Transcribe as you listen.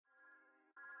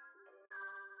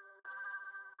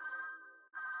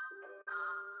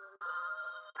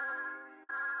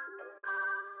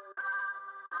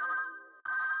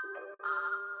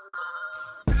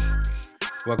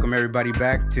Welcome everybody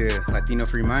back to Latino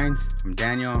Free Minds. I'm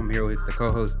Daniel. I'm here with the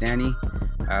co-host Danny.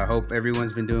 I hope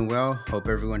everyone's been doing well. Hope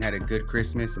everyone had a good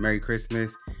Christmas, a Merry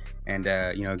Christmas, and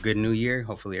a good New Year.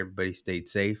 Hopefully everybody stayed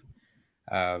safe.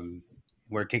 Um,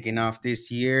 we're kicking off this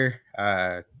year,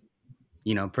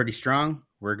 pretty strong.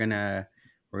 We're gonna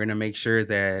make sure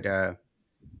that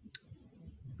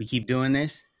we keep doing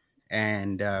this,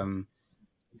 and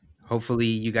hopefully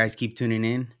you guys keep tuning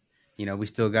in. We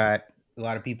still got a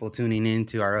lot of people tuning in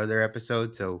to our other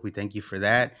episodes, so we thank you for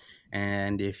that.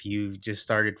 And if you just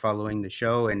started following the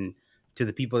show, and to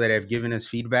the people that have given us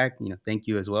feedback, thank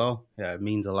you as well. It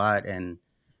means a lot, and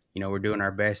we're doing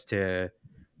our best to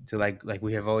like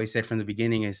we have always said from the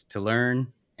beginning, is to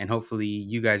learn, and hopefully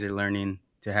you guys are learning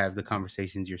to have the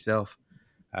conversations yourself.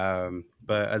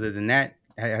 But other than that,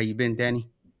 how you been, Danny?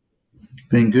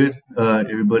 Been good.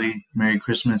 Everybody, Merry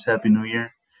Christmas, Happy New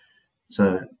Year.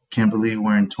 Can't believe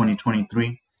we're in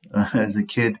 2023. As a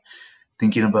kid,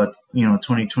 thinking about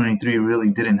 2023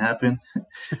 really didn't happen.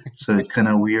 So it's kind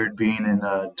of weird being in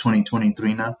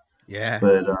 2023 now. Yeah,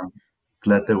 But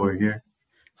glad that we're here.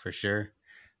 for sure.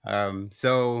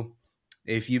 So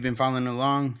if you've been following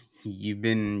along, you've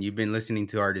been listening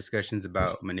to our discussions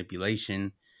about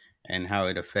manipulation and how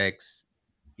it affects,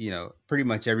 pretty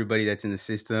much everybody that's in the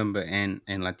system, but and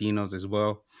Latinos as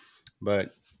well.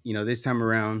 But this time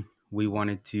around, we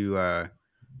wanted to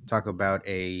talk about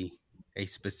a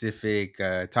specific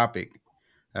topic.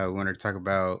 We wanted to talk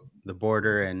about the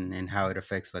border and how it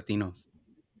affects Latinos.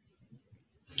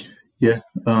 Yeah.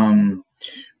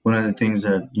 One of the things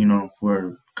that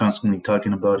we're constantly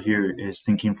talking about here is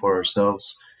thinking for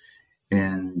ourselves,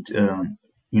 and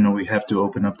we have to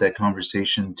open up that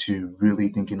conversation to really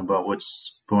thinking about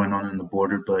what's going on in the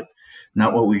border, but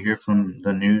not what we hear from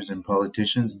the news and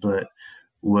politicians, but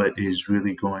what is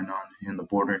really going on in the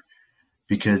border.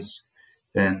 Because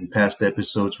in past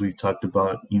episodes we've talked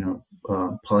about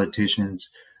politicians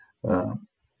uh,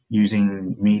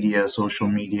 using media, social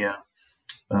media,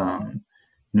 um,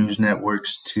 news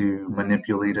networks to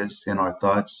manipulate us and our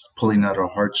thoughts, pulling at our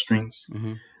heartstrings.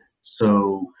 Hmm.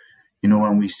 So,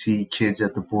 when we see kids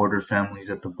at the border, families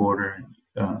at the border,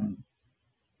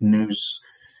 news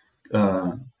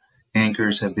uh,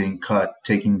 anchors have been caught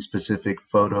taking specific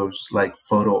photos, like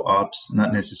photo ops,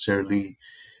 not necessarily,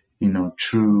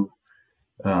 true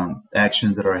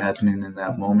actions that are happening in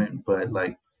that moment, but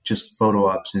like just photo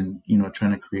ops and,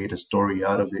 trying to create a story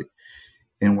out of it.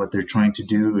 And what they're trying to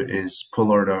do is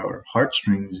pull at our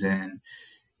heartstrings and,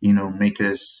 make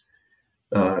us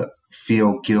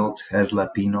feel guilt as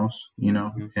Latinos,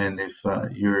 Hmm. and if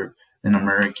you're an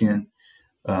American,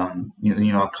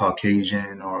 a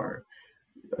Caucasian or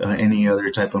any other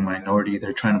type of minority,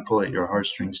 they're trying to pull at your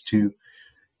heartstrings too.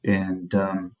 And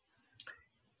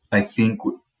I think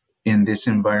in this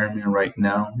environment right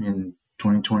now in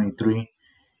 2023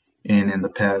 and in the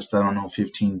past, I don't know,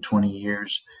 15, 20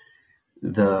 years,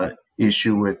 the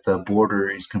issue with the border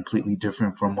is completely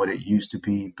different from what it used to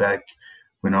be back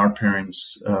when our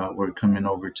parents were coming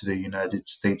over to the United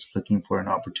States looking for an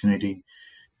opportunity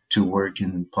to work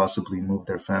and possibly move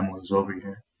their families over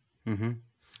here. Hmm.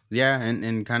 Yeah,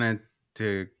 and kind of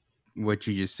to what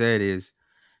you just said is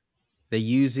they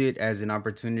use it as an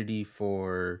opportunity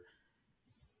for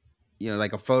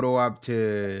like a photo op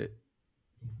to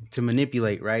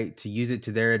manipulate, right? To use it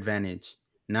to their advantage,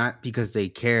 not because they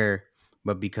care,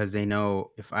 but because they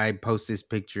know if I post this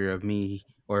picture of me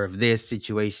or of this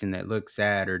situation that looks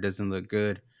sad or doesn't look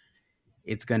good,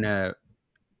 it's gonna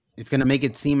it's gonna make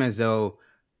it seem as though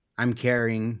I'm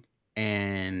caring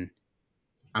and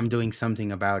I'm doing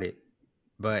something about it.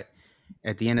 But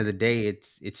at the end of the day,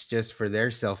 it's just for their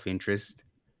self-interest.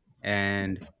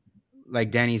 And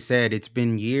like Danny said, it's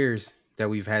been years that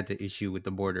we've had the issue with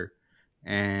the border.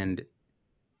 And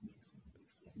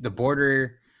the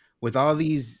border, with all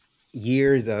these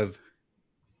years of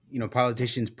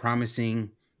politicians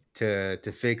promising to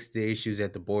fix the issues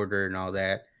at the border and all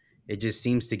that, it just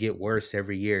seems to get worse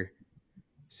every year.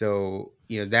 So,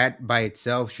 that by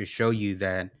itself should show you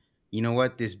that,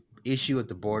 what, this issue at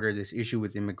the border, this issue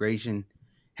with immigration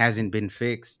hasn't been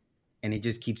fixed, and it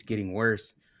just keeps getting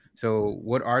worse. So,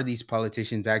 what are these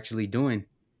politicians actually doing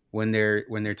when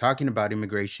they're talking about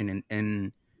immigration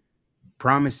and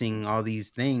promising all these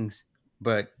things?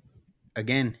 But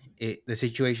again, the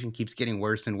situation keeps getting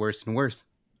worse and worse and worse.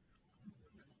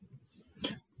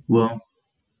 Well,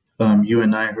 you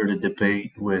and I heard a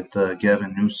debate with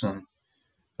Gavin Newsom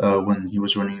when he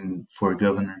was running for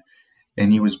governor,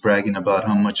 and he was bragging about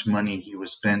how much money he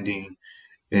was spending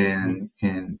Mhm.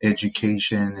 in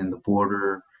education and the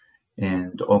border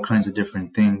and all kinds of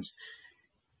different things.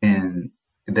 And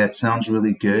that sounds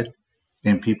really good.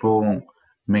 and people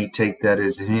may take that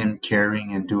as him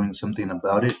caring and doing something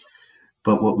about it.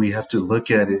 But what we have to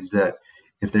look at is that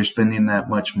if they're spending that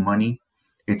much money,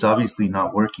 it's obviously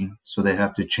not working. So they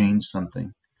have to change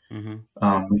something.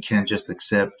 Mm-hmm. We can't just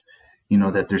accept,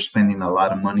 that they're spending a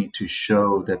lot of money to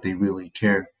show that they really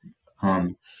care.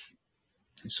 Um,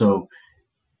 so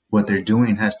what they're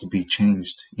doing has to be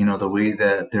changed. The way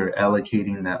that they're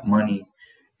allocating that money,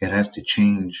 it has to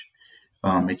change.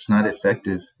 It's not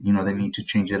effective. They need to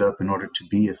change it up in order to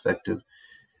be effective.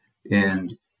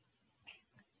 And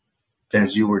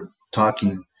as you were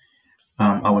talking,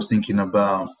 I was thinking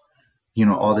about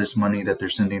all this money that they're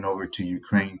sending over to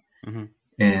Ukraine, Mm-hmm.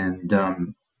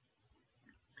 and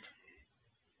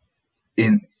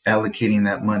in allocating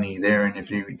that money there, and if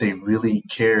they really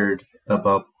cared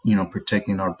about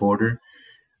protecting our border,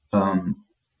 um,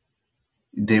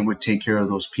 they would take care of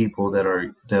those people that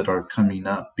are coming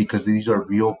up, because these are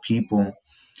real people,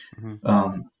 Mm-hmm.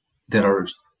 um, that are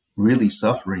really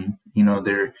suffering.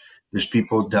 There's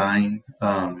people dying,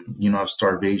 of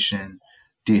starvation,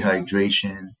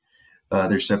 dehydration.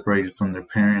 They're separated from their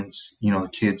parents. The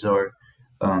kids are,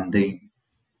 they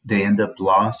end up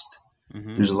lost.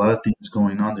 Mm-hmm. There's a lot of things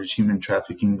going on. There's human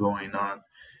trafficking going on.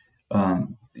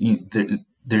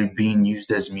 They're being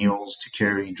used as mules to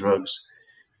carry drugs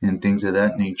and things of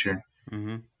that nature.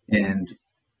 Mm-hmm. And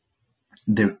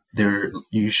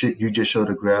you just showed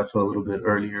a graph a little bit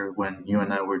earlier when you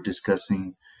and I were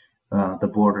discussing the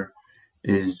border,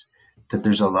 is that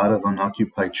there's a lot of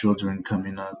unoccupied children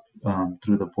coming up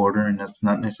through the border, and that's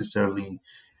not necessarily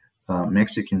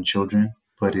Mexican children,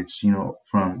 but it's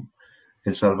from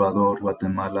El Salvador,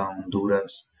 Guatemala,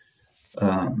 Honduras.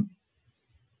 Um,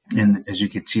 and as you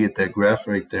can see at that graph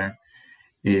right there,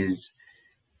 is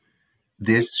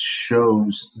this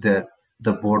shows that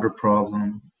the border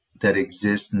problem that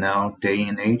exists now, day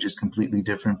and age, is completely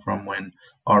different from when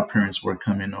our parents were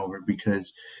coming over.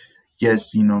 Because,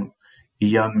 yes, young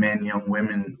men, young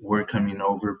women were coming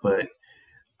over, but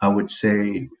I would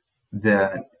say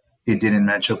that it didn't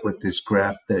match up with this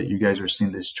graph that you guys are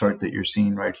seeing, this chart that you're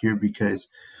seeing right here,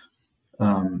 because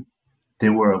um, they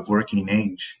were of working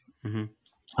age. Mm-hmm.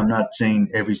 I'm not saying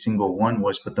every single one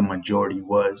was, but the majority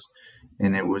was,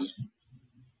 and it was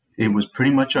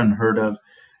pretty much unheard of,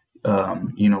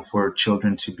 for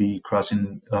children to be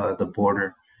crossing the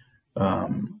border,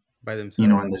 um, By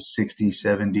themselves. in the 60s,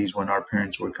 70s, when our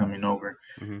parents were coming over.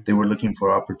 Mm-hmm. They were looking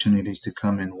for opportunities to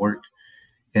come and work.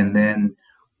 And then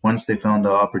once they found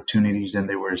the opportunities and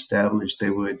they were established, they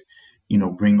would,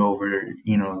 bring over,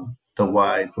 the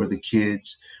wife or the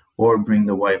kids, or bring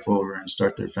the wife over and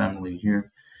start their family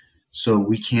here. So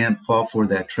we can't fall for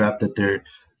that trap that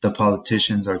the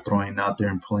politicians are throwing out there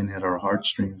and pulling at our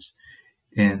heartstrings.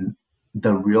 And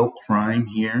the real crime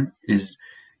here is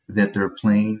that they're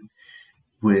playing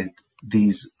with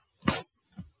these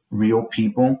real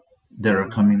people that are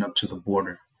Mm-hmm. coming up to the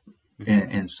border Mm-hmm.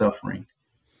 and suffering.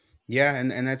 Yeah,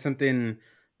 and that's something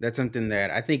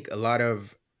that I think a lot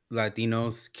of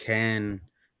Latinos can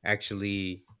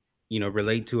actually,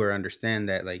 relate to or understand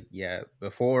that, like, yeah,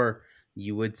 before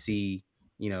you would see,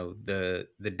 the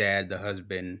dad, the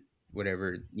husband,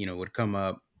 whatever, would come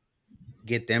up,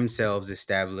 get themselves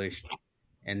established,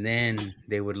 and then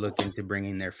they would look into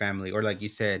bringing their family, or like you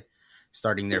said,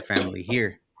 starting their family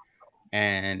here.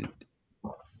 And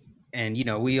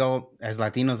we all, as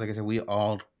Latinos, like I said, we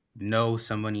all know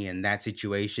somebody in that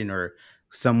situation, or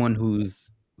someone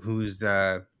who's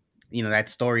that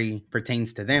story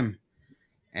pertains to them.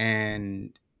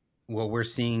 And what we're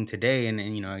seeing today, and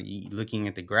looking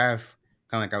at the graph,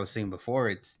 kind of like I was saying before,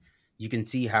 it's you can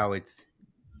see how it's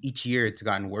each year it's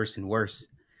gotten worse and worse.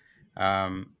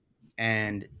 And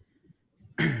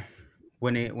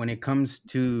when it comes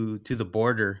to the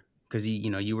border, because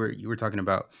you were talking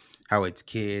about how it's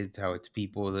kids, how it's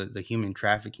people, the human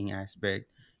trafficking aspect,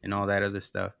 and all that other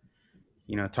stuff.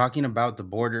 Talking about the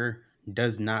border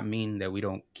does not mean that we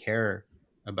don't care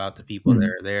about the people that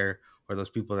Mhm. are there, or those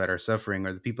people that are suffering,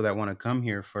 or the people that want to come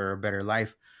here for a better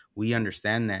life. We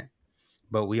understand that,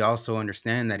 but we also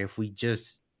understand that if we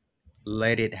just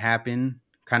let it happen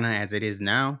kind of as it is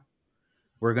now,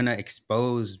 we're going to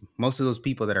expose most of those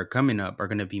people that are coming up are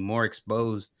going to be more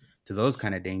exposed to those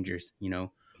kind of dangers,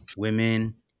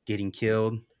 women getting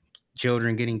killed,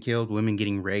 children getting killed, women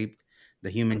getting raped, the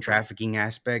human trafficking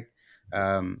aspect.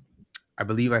 um, I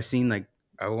believe I seen, like,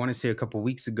 I want to say a couple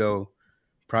weeks ago,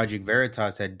 Project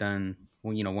Veritas had done,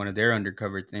 well, one of their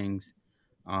undercover things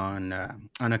on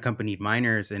unaccompanied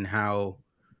minors, and how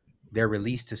they're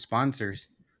released to sponsors,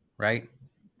 right?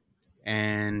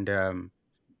 And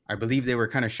I believe they were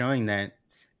kind of showing that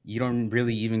you don't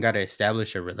really even got to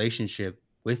establish a relationship.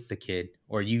 with the kid,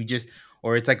 or you just,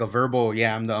 or it's like a verbal,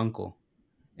 yeah, I'm the uncle,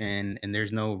 and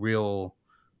there's no real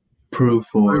Proof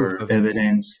proof or of.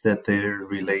 evidence that they're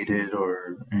related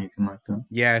or anything like that.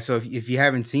 Yeah, so if you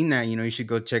haven't seen that, you should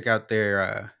go check out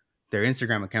their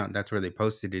Instagram account. That's where they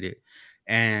posted it.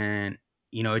 And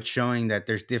it's showing that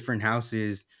there's different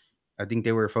houses. I think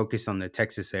they were focused on the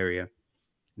Texas area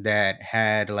that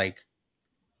had like,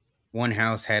 one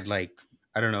house had like,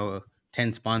 I don't know,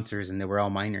 10 sponsors, and they were all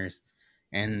minors,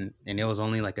 and it was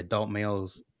only like adult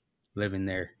males living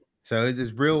there. So it's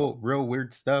just real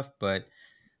weird stuff, but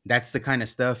that's the kind of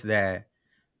stuff that,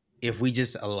 if we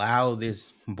just allow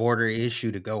this border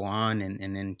issue to go on,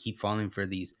 and then keep falling for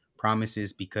these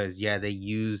promises, because yeah, they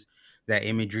use that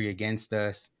imagery against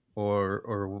us,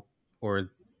 or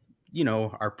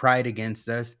our pride against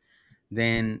us,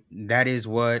 then that is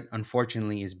what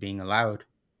unfortunately is being allowed.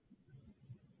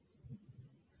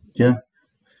 Yeah.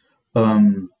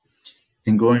 Um,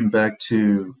 and going back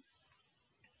to,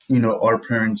 our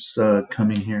parents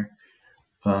coming here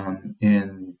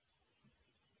and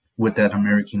with that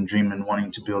American dream and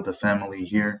wanting to build a family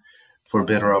here for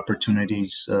better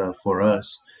opportunities for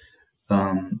us.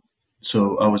 Um,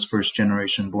 so I was first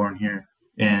generation born here,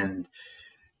 and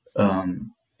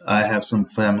um, I have some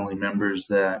family members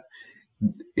that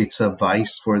it's a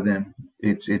vice for them.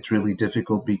 It's really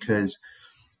difficult because,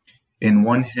 in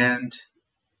one hand,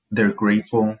 they're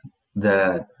grateful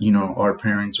that our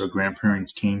parents or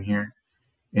grandparents came here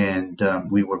and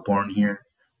we were born here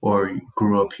or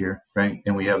grew up here, right?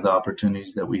 And we have the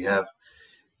opportunities that we have.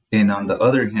 And on the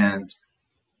other hand,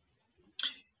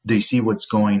 they see what's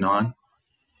going on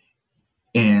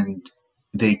and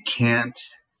they can't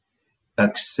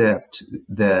accept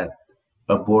that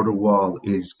a border wall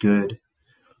is good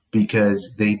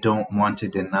because they don't want to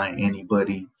deny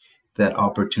anybody that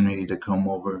opportunity to come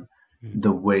over Mhm.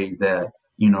 the way that,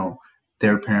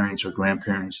 their parents or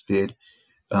grandparents did,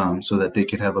 so that they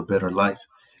could have a better life.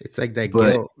 It's like that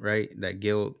But guilt, right? That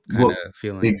guilt kind well, of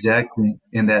feeling. exactly.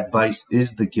 And that vice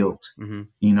is the guilt, Hmm.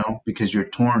 because you're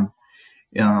torn.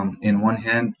 In one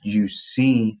hand, you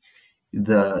see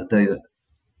the the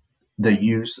the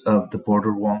use of the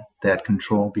border wall, that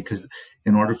control, because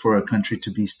in order for a country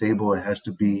to be stable, it has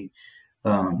to be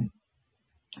um,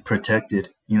 protected.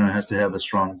 It has to have a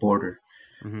strong border.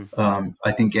 Hmm.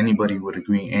 I think anybody would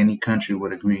agree, any country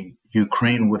would agree.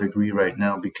 Ukraine would agree right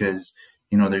now because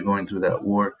they're going through that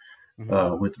war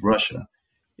Hmm. with Russia,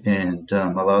 and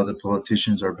a lot of the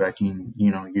politicians are backing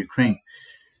Ukraine.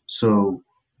 So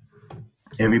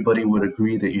everybody would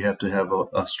agree that you have to have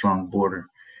a strong border,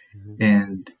 Hmm.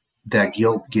 and that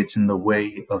guilt gets in the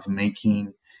way of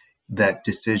making that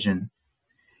decision.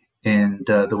 And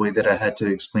the way that I had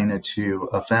to explain it to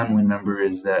a family member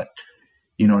is that,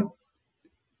 you know,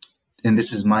 and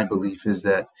this is my belief, is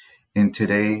that in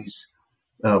today's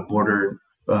border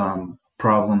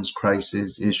problems,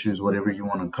 crisis, issues, whatever you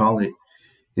want to call it,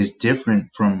 is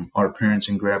different from our parents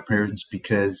and grandparents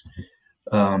because,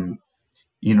 um,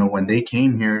 when they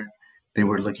came here, they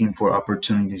were looking for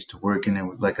opportunities to work.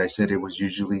 And like I said, it was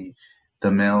usually the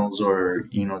males or,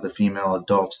 the female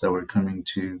adults that were coming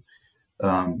to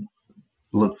um,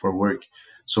 look for work.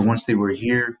 So once they were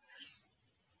here,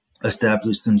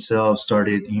 established themselves,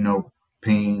 started,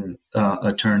 paying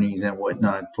attorneys and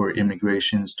whatnot for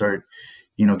immigration, start,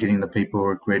 getting the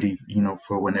paperwork ready,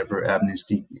 for whenever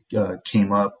amnesty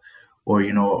came up, or,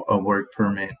 a work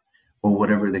permit, or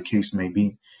whatever the case may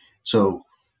be. So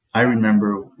I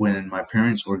remember when my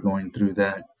parents were going through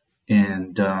that,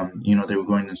 and, they were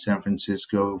going to San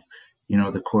Francisco,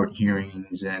 the court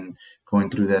hearings and going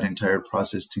through that entire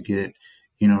process to get,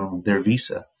 their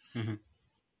visa. Hmm.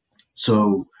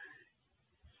 So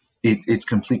it's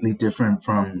completely different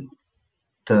from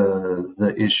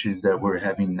the issues that we're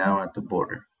having now at the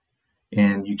border,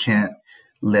 and you can't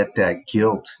let that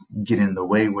guilt get in the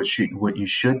way. What you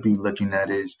should be looking at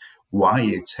is why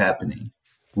it's happening.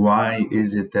 Why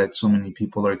is it that so many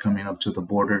people are coming up to the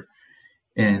border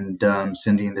and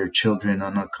sending their children uh,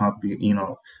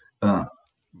 Alone.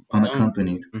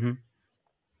 unaccompanied? Hmm.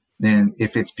 And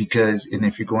if it's because, and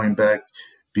if you're going back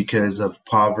because of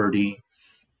poverty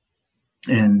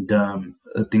and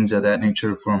things of that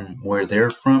nature from where they're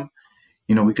from,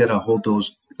 we got to hold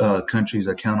those countries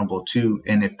accountable too.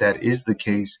 And if that is the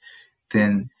case,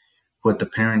 then what the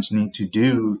parents need to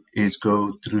do is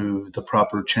go through the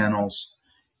proper channels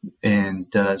and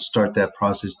start that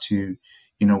process to,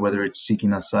 whether it's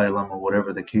seeking asylum or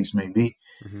whatever the case may be,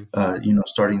 Hmm.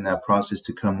 starting that process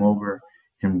to come over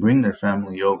and bring their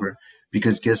family over.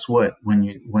 Because guess what?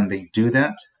 When they do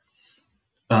that,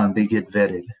 they get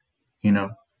vetted. You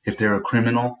know, if they're a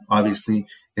criminal, obviously,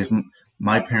 if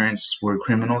my parents were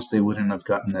criminals, they wouldn't have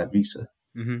gotten that visa.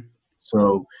 Hmm.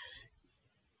 So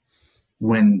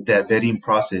when that vetting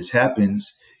process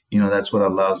happens, that's what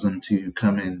allows them to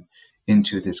come in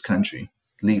into this country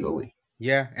legally.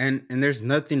 Yeah, and there's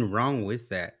nothing wrong with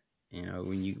that.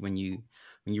 When you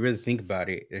really think about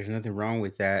it, there's nothing wrong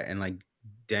with that. And like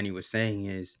Danny was saying,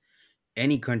 is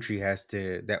any country has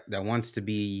to that wants to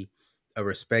be a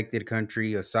respected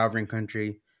country, a sovereign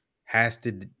country, has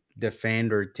to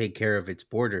defend or take care of its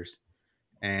borders.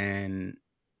 And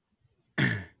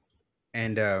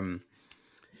and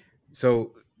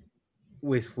so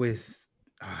with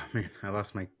oh man,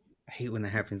 I hate when that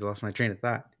happens. I lost my train of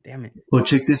thought. Damn it. Well,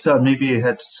 check this out. Maybe it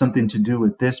had something to do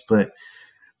with this, but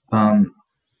um,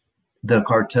 the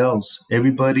cartels,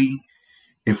 everybody,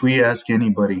 if we ask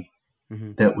anybody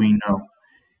Hmm. that we know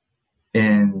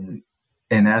and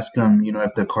ask them,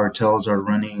 if the cartels are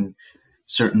running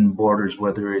certain borders,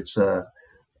 whether it's a,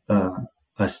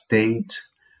 a state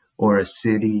or a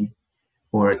city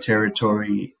or a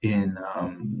territory in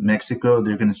Mexico,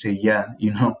 they're going to say, yeah,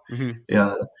 Hmm.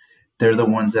 uh, they're the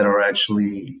ones that are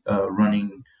actually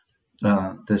running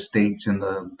the states and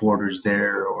the borders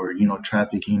there, or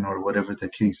trafficking or whatever the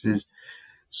case is.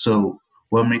 So,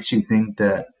 what makes you think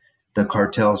that the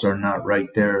cartels are not right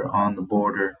there on the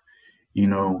border? You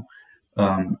know,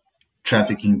 um,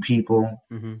 trafficking people,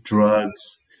 Hmm.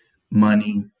 drugs,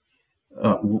 money.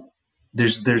 Uh, w-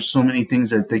 there's so many things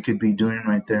that they could be doing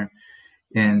right there,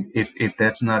 and if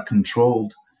that's not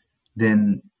controlled,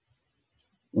 then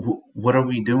what are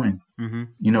we doing? Hmm.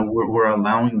 We're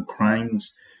allowing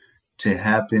crimes to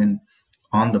happen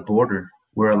on the border.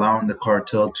 We're allowing the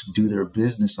cartel to do their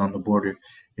business on the border.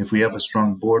 If we have a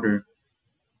strong border,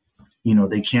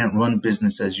 they can't run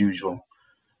business as usual.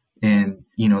 And,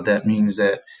 that means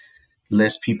that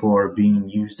less people are being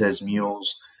used as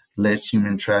mules, less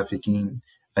human trafficking.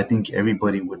 I think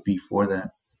everybody would be for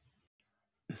that.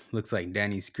 Looks like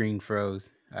Danny's screen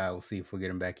froze. We'll see if we'll get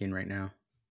him back in right now.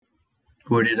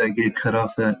 Where did I get cut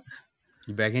off at?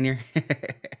 You back in here?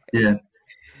 Yeah,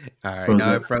 All right. froze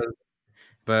No, up. it froze.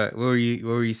 But what were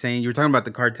you saying? You were talking about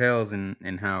the cartels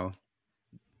and how,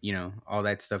 all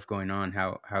that stuff going on.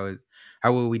 How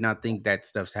will we not think that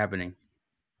stuff's happening?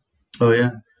 Oh,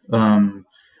 yeah. Um,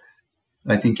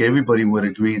 I think everybody would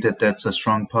agree that that's a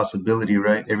strong possibility,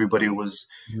 right? Everybody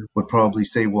Mhm. would probably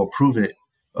say, "Well, prove it."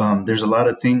 There's a lot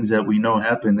of things that we know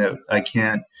happen that I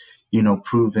can't,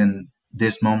 prove in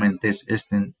this moment, this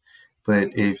instant.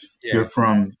 But Yeah.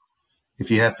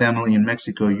 if you have family in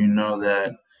Mexico, you know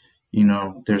that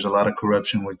there's a lot of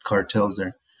corruption with cartels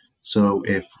there. So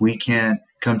if we can't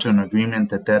come to an agreement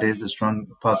that that is a strong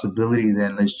possibility,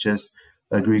 then let's just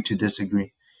agree to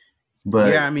disagree. Yeah,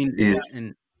 But I mean, if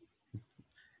and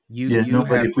you Yeah, no, you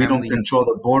but have if we don't family. control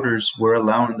the borders, we're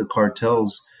allowing the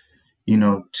cartels,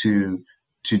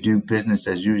 to do business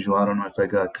as usual. I don't know if I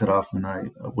got cut off when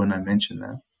I mentioned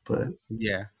that, but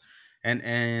Yeah.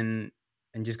 And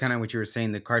just kind of what you were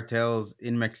saying, the cartels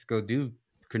in Mexico do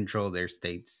control their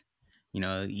states.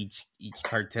 Each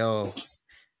cartel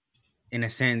in a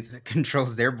sense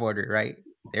controls their border, right?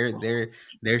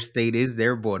 Their state is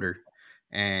their border.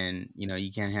 And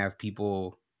you can't have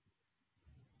people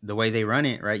the way they run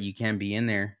it, right? You can't be in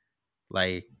there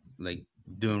like like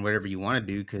doing whatever you want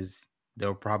to do, because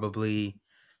they'll probably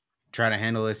try to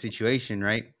handle a situation,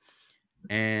 right?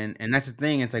 And that's the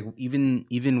thing. It's like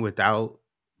even without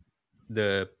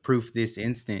the proof this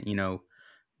instant,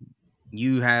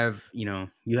 you have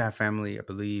family, I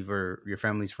believe, or your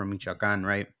family's from Michoacan,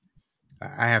 right?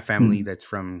 I have family mm, that's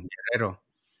from Guerrero.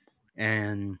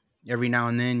 And every now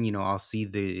and then, I'll see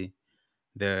the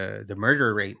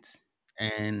murder rates,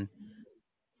 and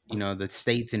the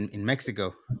states in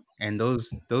Mexico, and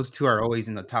those two are always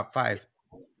in the top 5,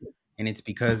 and it's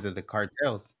because of the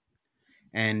cartels.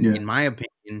 And yeah, in my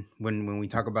opinion, when we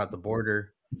talk about the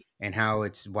border and how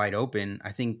it's wide open,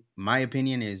 I think my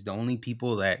opinion is the only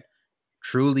people that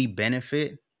truly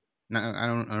benefit. Now, I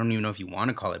don't even know if you want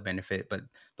to call it benefit, but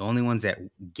the only ones that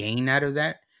gain out of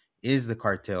that is the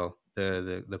cartel,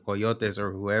 the coyotes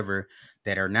or whoever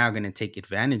that are now going to take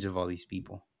advantage of all these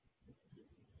people.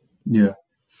 yeah,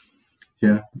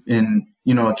 yeah, and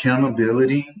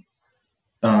accountability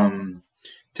um,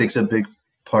 takes a big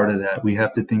part of that. We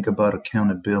have to think about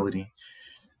accountability.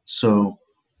 So,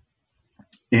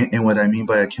 and what I mean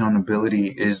by accountability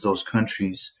is those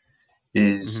countries Hmm.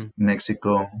 is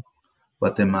Mexico,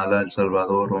 Guatemala, El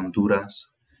Salvador,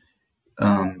 Honduras.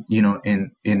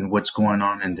 In what's going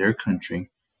on in their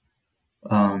country.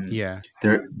 Um, Yeah.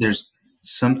 there's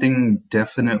something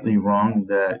definitely wrong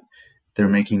that they're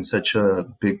making such a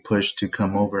big push to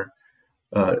come over.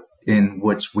 And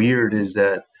what's weird is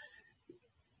that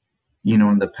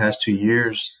in the past 2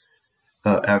 years,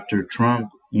 after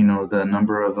Trump, the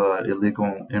number of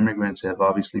illegal immigrants have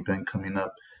obviously been coming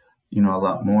up, a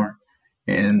lot more.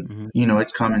 And, Hmm.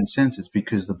 it's common sense. It's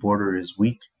because the border is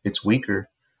weak. It's weaker.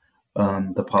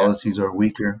 The Yeah. policies are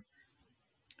weaker.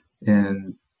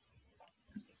 And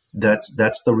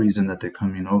that's the reason that they're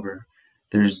coming over.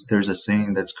 There's a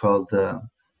saying that's called,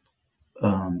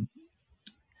 um,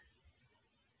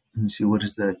 let me see, what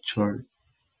is that chart?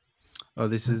 Oh,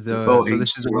 this is the Oh, so age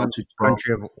this is the zero one to 12.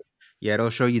 country of, yeah, it'll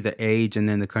show you the age and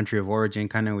then the country of origin,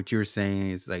 kind of what you were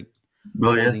saying is like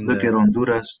Oh, yeah. holding Look the at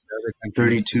Honduras, other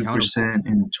countries accountable. 32%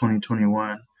 in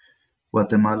 2021.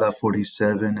 Guatemala,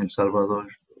 47. El Salvador,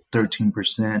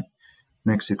 13%.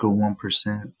 Mexico,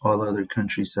 1%. All other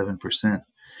countries, 7%.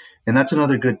 And that's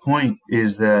another good point,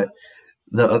 is that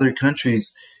the other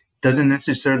countries doesn't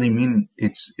necessarily mean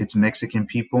it's Mexican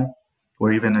people,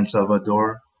 or even El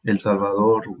Salvador,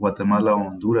 Guatemala,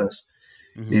 Honduras.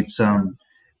 Hmm. It's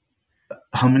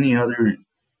how many other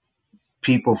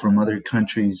people from other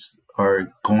countries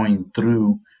are going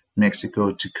through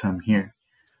Mexico to come here,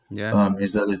 Yeah.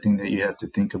 is the other thing that you have to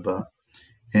think about.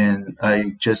 And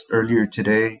I just earlier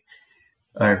today,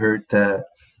 I heard that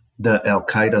the Al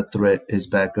Qaeda threat is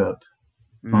back up,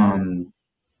 Mm, um,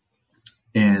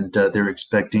 and they're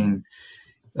expecting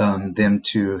them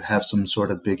to have some sort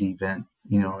of big event,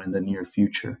 in the near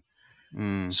future.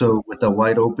 mm, So with a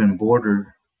wide open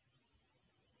border,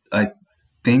 I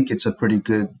think it's a pretty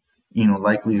good,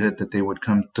 likelihood that they would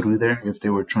come through there if they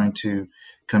were trying to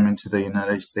come into the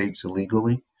United States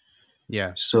illegally.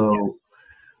 yeah. So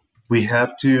we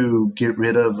have to get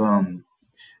rid of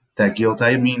that guilt.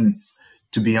 I mean,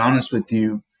 to be honest with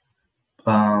you,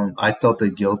 I felt the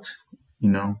guilt.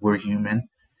 We're human.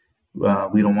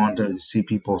 We don't want to see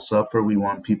people suffer. We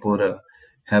want people to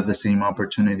have the same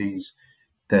opportunities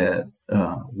that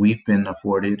we've been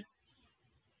afforded.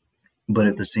 But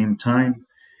at the same time,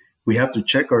 we have to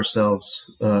check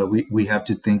ourselves. We have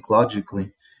to think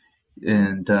logically.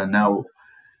 And now,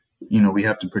 we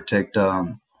have to protect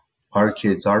our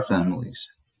kids, our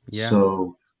families. Yeah.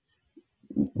 So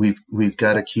we've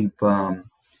got to keep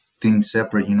things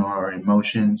separate. Our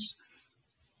emotions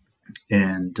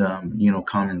and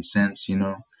common sense.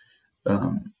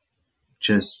 Um,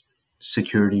 just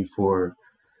security for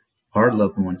our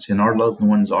loved ones, and our loved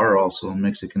ones are also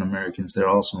Mexican Americans. They're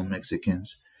also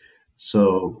Mexicans,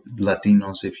 so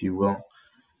Latinos, if you will.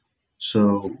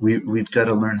 So we've got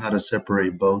to learn how to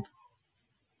separate both.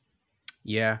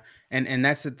 Yeah. And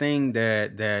that's the thing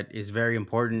that is very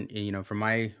important, from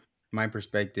my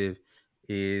perspective,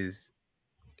 is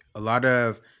a lot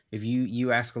of, if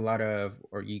you ask a lot of,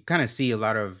 or you kind of see a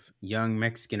lot of young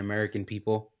Mexican American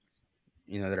people,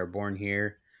 that are born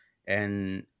here,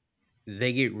 and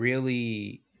they get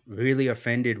really really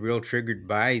offended, real triggered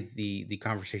by the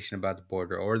conversation about the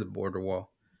border or the border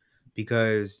wall,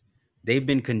 because they've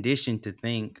been conditioned to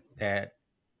think that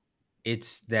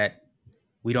it's that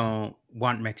we don't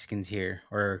want Mexicans here,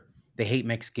 or they hate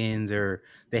Mexicans, or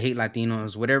they hate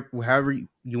Latinos, whatever, however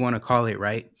you want to call it,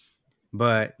 right?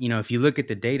 But if you look at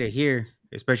the data here,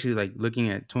 especially like looking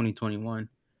at 2021,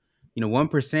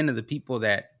 1% of the people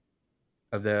that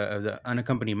of the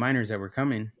unaccompanied minors that were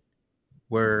coming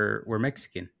were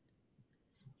Mexican,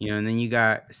 and then you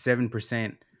got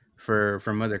 7% for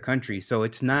from other countries. So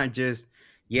it's not just,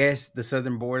 yes, the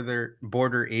southern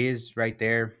border is right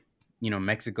there,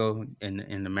 Mexico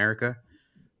and America,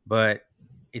 but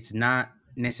it's not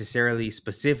necessarily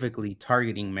specifically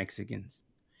targeting Mexicans.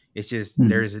 It's just Mhm.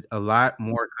 there's a lot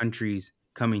more countries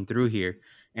coming through here.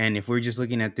 And if we're just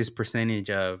looking at this percentage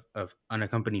of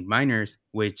unaccompanied minors,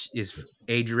 which is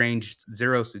age range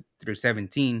 0 through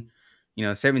 17,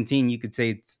 17, you could say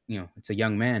it's a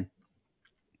young man.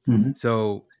 Mhm.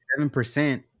 So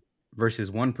 7% versus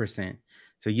 1%.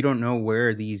 So you don't know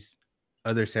where these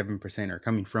other 7% are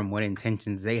coming from, what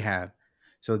intentions they have.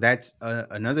 So that's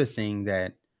another thing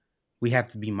that we have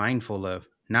to be mindful of.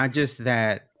 Not just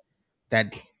that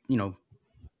you know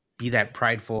be that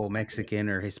prideful Mexican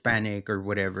or Hispanic or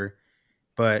whatever,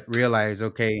 but realize,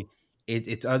 okay,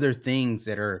 it's other things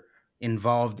that are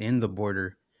involved in the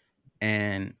border,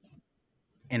 and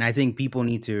I think people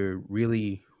need to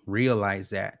really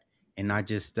realize that, and not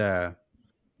just get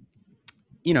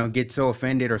so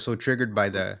offended or so triggered by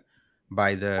the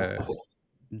by the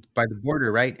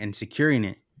border, right, and securing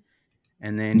it.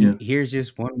 And then Yeah. here's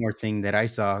just one more thing that I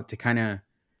saw to kind of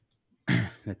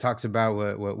that talks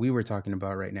about what we were talking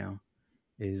about right now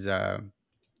is,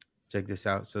 check this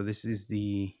out. So this is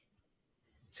the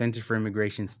Center for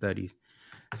Immigration Studies.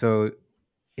 So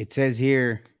it says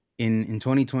here, in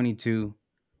 2022,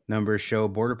 numbers show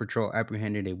Border Patrol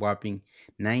apprehended a whopping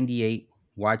 98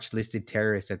 watch listed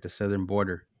terrorists at the southern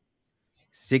border,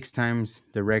 six times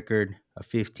the record of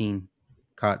 15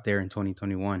 caught there in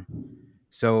 2021.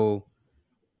 So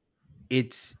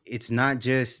it's not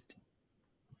just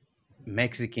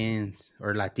Mexicans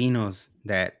or Latinos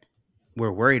that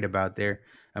we're worried about there.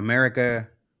 America,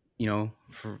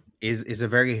 is a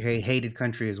very hated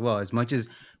country as well. As much as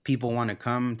people want to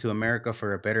come to America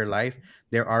for a better life,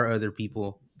 there are other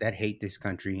people that hate this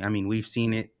country. I mean, we've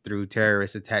seen it through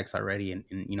terrorist attacks already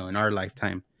in our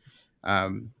lifetime.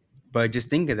 Um, but just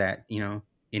think of that,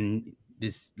 in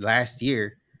this last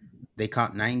year, they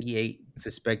caught 98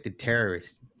 suspected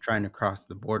terrorists trying to cross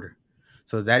the border.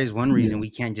 So that is one Yeah. reason we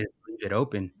can't just leave it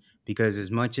open, because as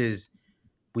much as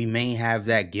we may have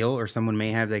that guilt, or someone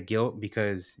may have that guilt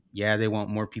because, yeah, they want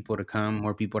more people to come,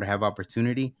 more people to have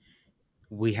opportunity,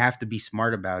 we have to be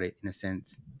smart about it in a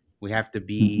sense. We Hmm. have to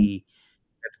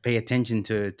pay attention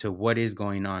to what is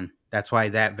going on. That's why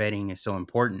that vetting is so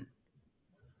important.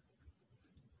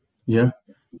 Yeah.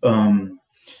 Um,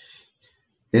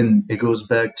 and it goes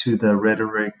back to the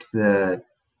rhetoric that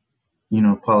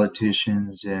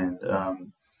politicians and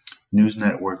news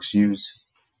networks use.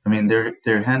 I mean,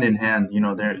 they're hand in hand.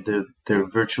 They're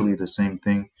virtually the same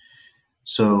thing.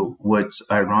 So what's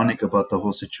ironic about the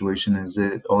whole situation is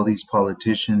that all these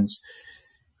politicians,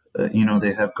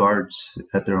 they have guards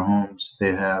at their homes,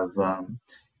 they have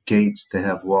gates, they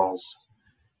have walls.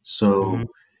 Hmm. So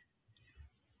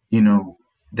you know,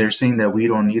 they're saying that we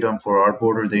don't need them for our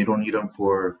border. They don't need them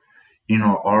for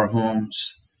our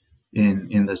homes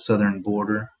in the southern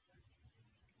border,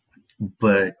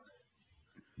 but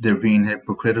they're being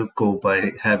hypocritical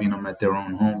by having them at their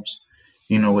own homes,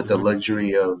 with the Hmm.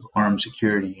 luxury of armed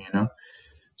security. Yeah.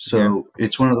 So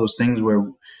it's one of those things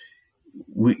where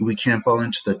we can't fall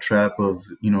into the trap of,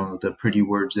 the pretty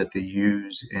words that they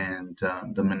use and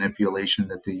the manipulation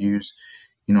that they use,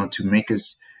 to make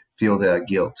us feel that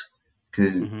guilt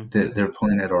because Hmm. they're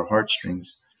pulling at our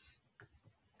heartstrings.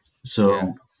 Yeah.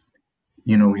 So,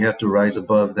 we have to rise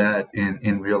above that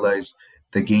and realize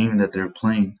the game that they're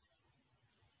playing.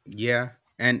 Yeah.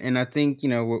 And I think,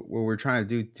 what we're trying to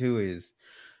do too is,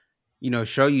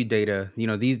 show you data.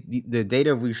 The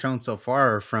data we've shown so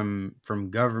far are from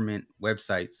government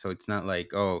websites. So it's not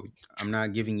like, oh, I'm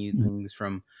not giving you things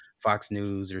from Fox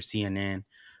News or CNN.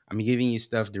 I'm giving you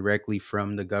stuff directly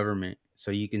from the government. So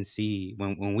you can see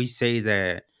when we say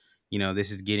that,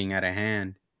 this is getting out of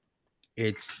hand,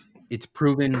 it's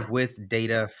proven with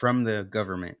data from the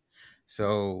government.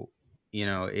 So,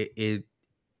 it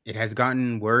has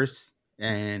gotten worse,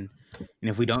 and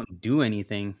if we don't do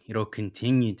anything, it'll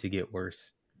continue to get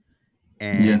worse.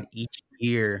 Yeah, And each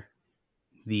year,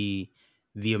 the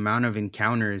the amount of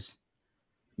encounters,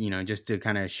 just to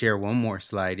kind of share one more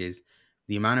slide, is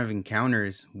the amount of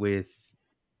encounters with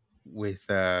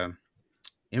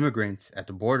immigrants at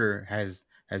the border has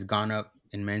gone up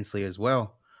immensely as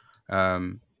well.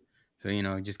 um so,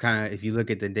 just kind of, if you look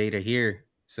at the data here,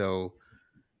 so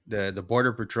the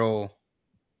border patrol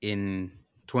in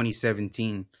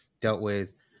 2017 dealt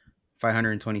with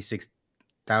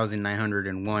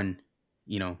 526,901,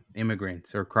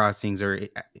 immigrants or crossings or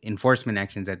enforcement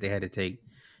actions that they had to take.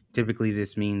 Typically,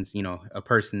 this means, a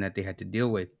person that they had to deal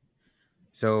with.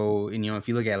 So, and, if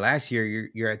you look at last year,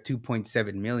 you're at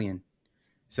 2.7 million.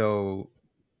 So,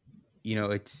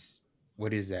 it's,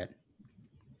 what is that?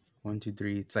 One, two,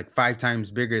 three. It's like five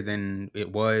times bigger than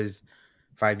it was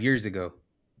 5 years ago.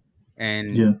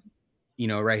 yeah,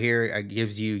 And, right here, it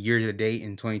gives you year to date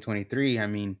in 2023. I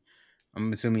mean,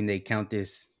 I'm assuming they count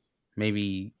this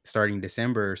maybe starting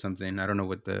December or something. I don't know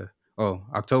what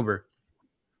October.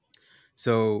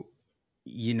 So,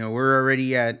 we're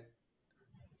already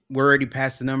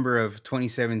past the number of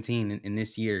 2017 in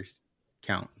this year's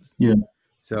counts. yeah.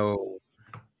 So,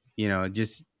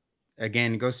 just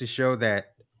again, it goes to show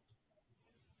that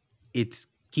it's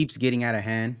keeps getting out of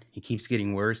hand. It keeps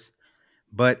getting worse.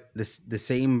 But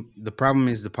the problem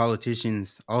is the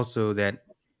politicians also that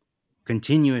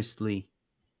continuously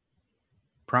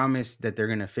promise that they're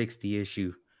going to fix the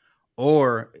issue,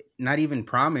 or not even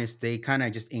promise, they kind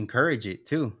of just encourage it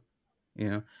too. you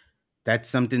know that's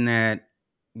something that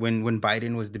when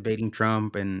Biden was debating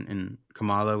Trump, and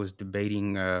Kamala was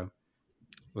debating,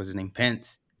 was his name,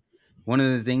 Pence, one of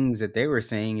the things that they were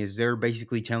saying is they're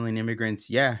basically telling immigrants,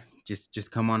 yeah,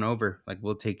 just come on over, like,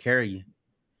 we'll take care of you.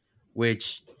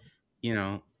 Which, you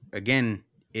know again,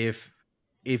 if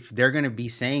they're going to be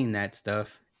saying that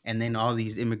stuff, and then all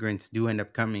these immigrants do end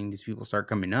up coming, these people start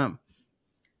coming up,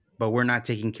 but we're not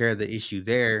taking care of the issue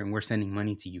there, and we're sending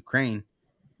money to Ukraine.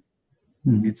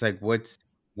 Mhm. It's like, what's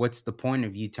what's the point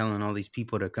of you telling all these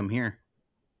people to come here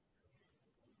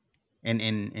and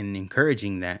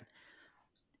encouraging that?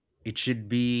 It should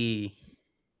be,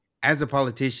 as a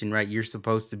politician, right? You're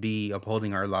supposed to be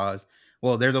upholding our laws.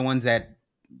 Well, they're the ones that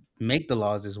make the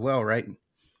laws as well, right?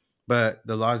 But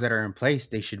the laws that are in place,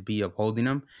 they should be upholding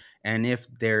them. And if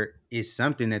there is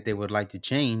something that they would like to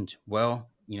change,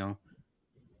 well,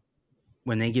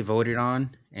 when they get voted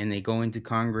on and they go into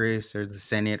Congress or the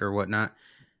Senate or whatnot,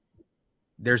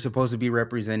 they're supposed to be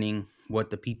representing what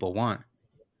the people want.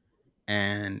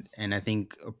 And I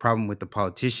think a problem with the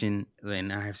politician,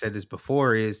 and I have said this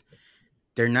before, is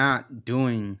they're not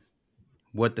doing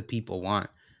what the people want.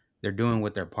 They're doing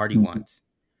what their party Mhm. wants.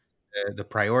 The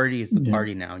priority is the Yeah.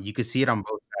 party now. You can see it on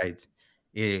both sides.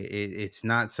 It's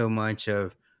not so much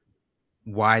of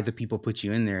why the people put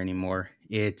you in there anymore.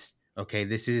 It's okay.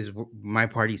 This is my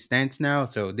party stance now,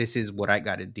 so this is what I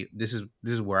got to do. This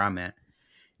is where I'm at,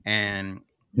 and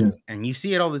Yeah. and you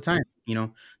see it all the time.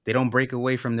 They don't break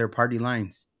away from their party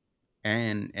lines,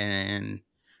 and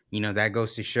that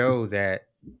goes to show that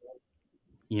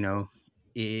you know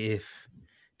if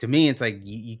to me it's like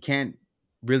you can't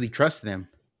really trust them.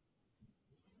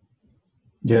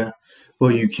 Yeah.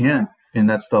 Well, you can, and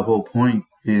that's the whole point.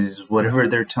 Is whatever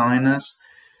they're telling us,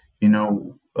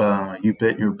 you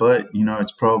bet your butt,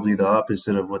 it's probably the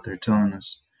opposite of what they're telling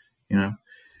us. You know,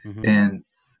 Hmm. and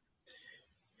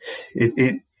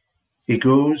it it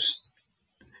goes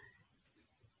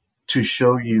to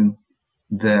show you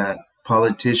that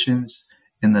politicians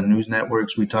and the news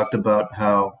networks. We talked about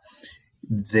how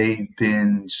they've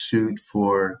been sued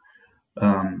for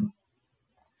um,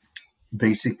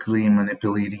 basically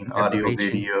manipulating audio,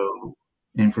 Deprivation. video,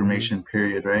 Hmm. information.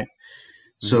 Period. Right.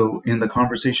 Hmm. So in the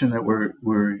conversation that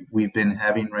we've been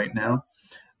having right now,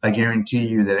 I guarantee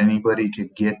you that anybody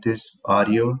could get this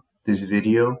audio, this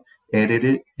video, edit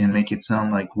it, and make it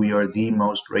sound like we are the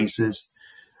most racist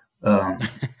um,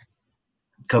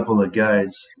 couple of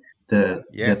guys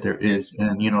Yeah, that there yeah. is,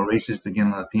 and racist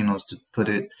against Latinos, to put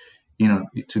it,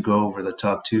 to go over the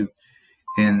top too,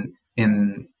 and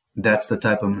that's the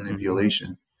type of Hmm.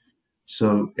 manipulation.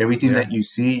 So everything Yeah. that you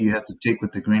see, you have to take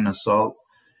with a grain of salt.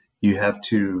 You have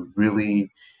to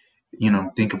really,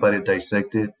 think about it,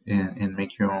 dissect it, and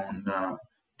make your own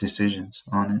decisions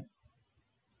on it.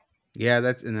 Yeah,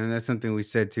 and then that's something we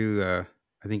said too.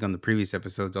 I think on the previous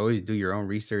episodes, always do your own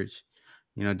research.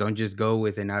 Don't just go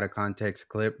with an out of context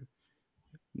clip.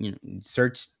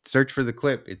 Search for the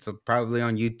clip. It's probably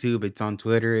on YouTube. It's on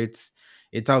Twitter. It's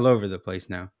all over the place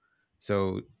now.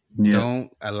 So Yeah,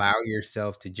 don't allow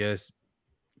yourself to just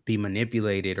be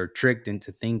manipulated or tricked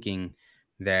into thinking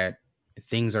that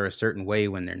things are a certain way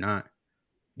when they're not.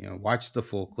 Watch the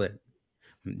full clip,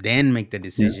 then make the yeah,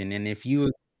 decision. And if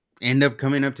you end up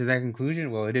coming up to that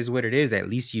conclusion, well, it is what it is. At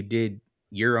least you did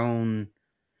your own,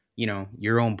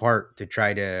 your own part to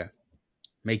try to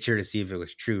make sure to see if it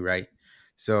was true, right?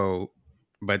 So,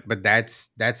 but that's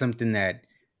something that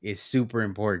is super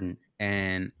important,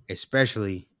 and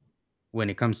especially when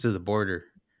it comes to the border,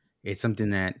 it's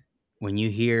something that when you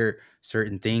hear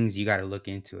certain things, you got to look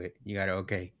into it. You got to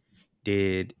okay,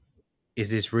 did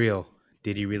is this real?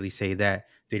 Did he really say that?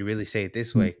 Did he really say it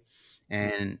this mm, way?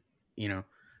 And you know,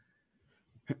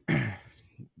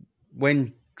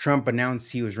 when Trump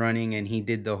announced he was running and he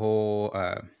did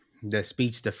the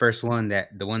speech, the first one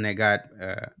the one that got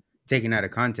taken out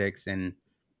of context and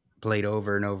played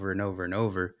over and over and over and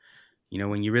over.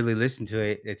 When you really listen to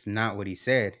it, it's not what he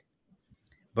said.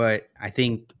 But I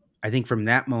think from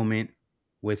that moment,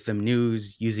 with the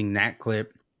news using that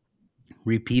clip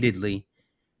repeatedly,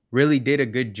 really did a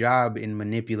good job in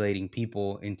manipulating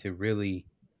people into really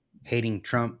hating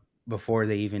Trump before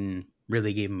they even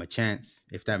really gave him a chance,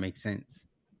 if that makes sense.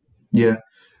 yeah.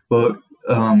 Well,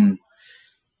 um,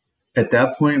 at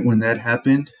that point when that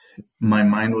happened, my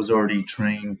mind was already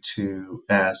trained to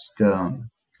ask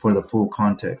for the full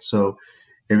context. So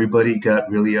everybody got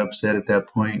really upset at that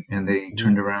point, and they Hmm.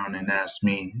 turned around and asked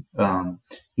me,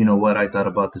 what I thought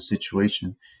about the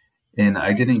situation. And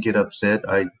I didn't get upset.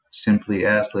 I simply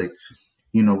asked, like,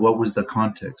 what was the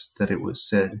context that it was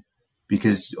said?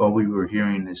 Because all we were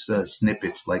hearing is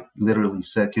snippets, like literally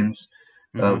seconds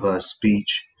of Hmm.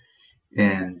 speech,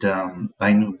 and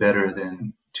I knew better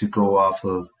than to go off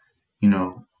of,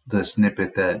 the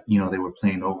snippet that they were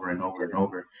playing over and over and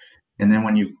over. And then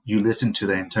when you listen to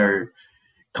the entire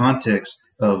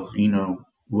context of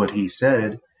what he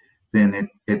said, then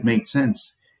it made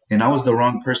sense. And I was the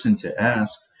wrong person to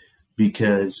ask,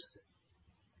 because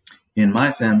in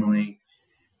my family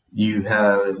you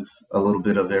have a little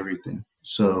bit of everything.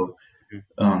 So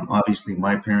obviously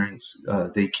my parents,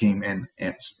 they came, and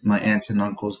my aunts and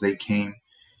uncles, they came,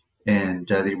 and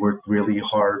they worked really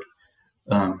hard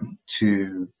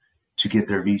to get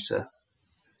their visa.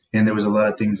 And there was a lot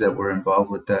of things that were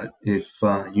involved with that. If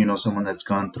you know someone that's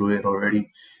gone through it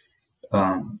already,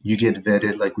 you get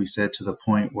vetted, like we said, to the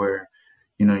point where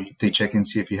they check and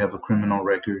see if you have a criminal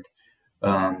record,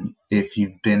 if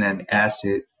you've been an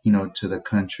asset, to the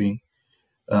country,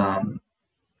 um,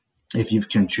 if you've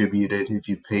contributed, if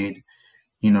you paid,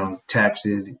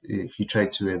 taxes, if you try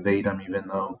to evade them, even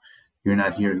though you're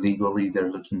not here legally, they're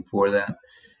looking for that.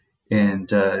 And,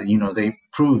 they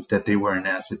proved that they were an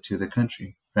asset to the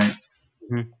country, right?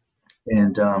 Mhm.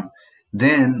 And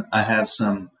then I have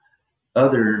some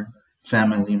other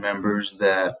family members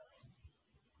that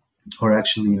are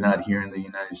actually not here in the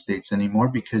United States anymore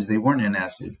because they weren't an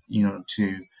asset,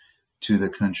 to the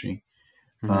country.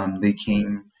 Mhm. They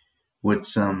came with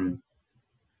some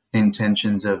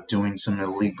intentions of doing some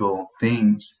illegal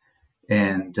things,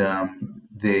 and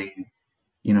they,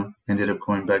 ended up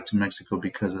going back to Mexico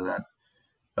because of that.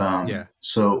 Yeah.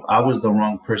 So I was the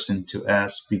wrong person to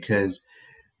ask because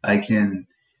I can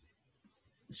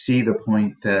see the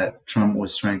point that Trump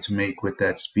was trying to make with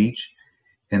that speech.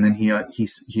 And then he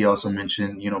also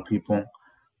mentioned, people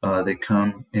that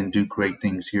come and do great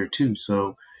things here too.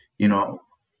 So, you know,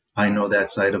 I know that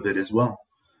side of it as well.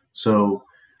 So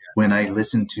when I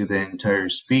listened to the entire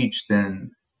speech,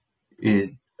 then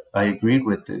it I agreed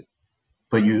with it.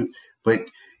 But you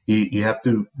have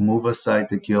to move aside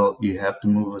the guilt. You have to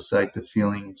move aside the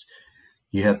feelings.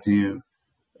 You have to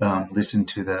listen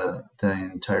to the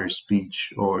entire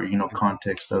speech, or Mhm.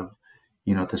 context of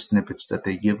the snippets that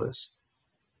they give us.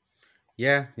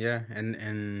 Yeah, yeah,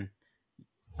 and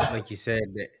like you said,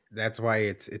 that's why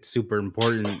it's super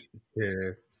important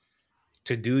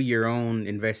to do your own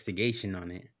investigation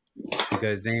on it,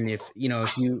 because then if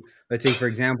if you, let's say for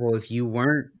example, if you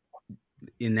weren't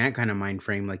in that kind of mind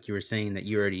frame, like you were saying that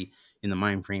you're already in the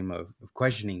mind frame of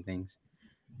questioning things,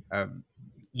 uh,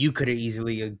 you could have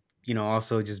easily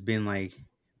also just been like,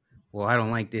 well, I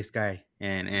don't like this guy,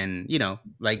 and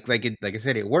like I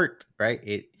said, it worked,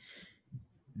 right?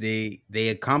 They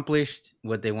accomplished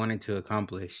what they wanted to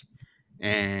accomplish.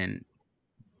 And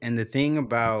and the thing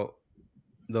about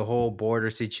the whole border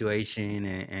situation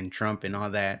and Trump and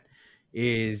all that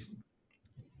is,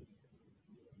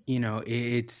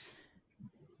 it's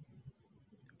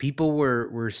people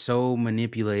were so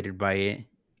manipulated by it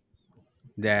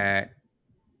that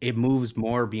it moves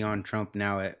more beyond Trump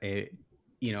now. A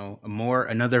more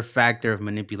another factor of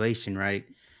manipulation, right?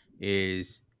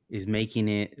 Is making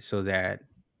it so that,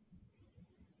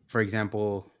 for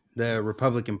example, the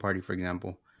Republican Party, for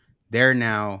example, they're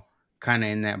now kind of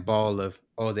in that ball of,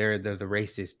 oh, they're the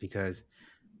racist, because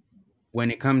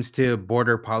when it comes to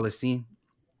border policy,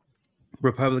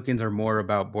 Republicans are more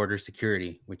about border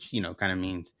security, which kind of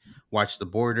means watch the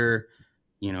border.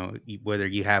 Whether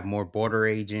you have more border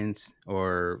agents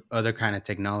or other kind of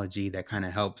technology that kind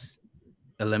of helps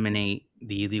eliminate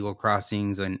the illegal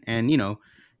crossings, and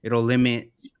it'll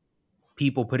limit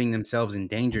people putting themselves in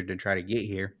danger to try to get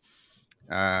here.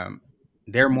 Um,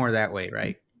 they're more that way,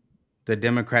 right? The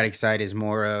Democratic side is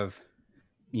more of,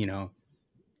 you know,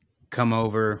 come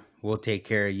over, we'll take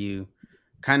care of you.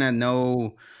 Kind of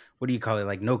no, what do you call it?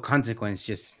 Like no consequence,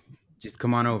 just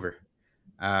come on over.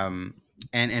 Um,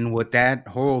 and what that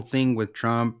whole thing with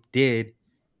Trump did,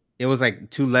 it was like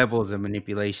two levels of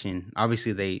manipulation.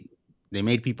 Obviously, they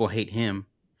made people hate him,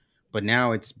 but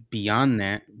now it's beyond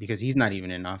that because he's not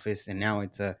even in office, and now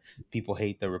it's people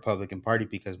hate the Republican Party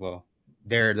because, well,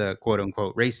 they're the quote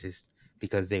unquote racist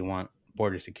because they want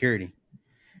border security.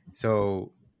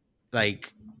 So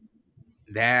like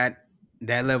that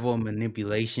that level of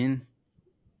manipulation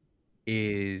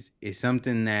is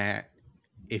something that,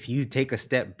 if you take a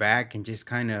step back and just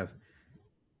kind of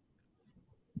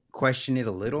question it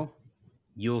a little,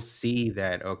 you'll see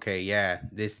that, okay, yeah,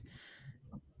 this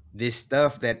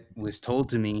stuff that was told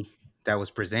to me, that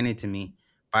was presented to me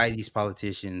by these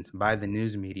politicians, by the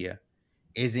news media,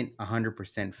 isn't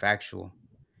 100% factual.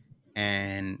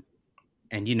 And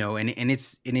and you know and and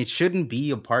it shouldn't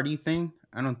be a party thing.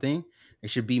 I don't think it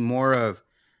should be more of,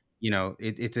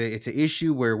 it's an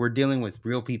issue where we're dealing with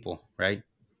real people, right?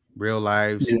 Real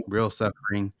lives, Yeah, real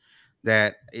suffering,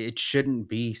 that it shouldn't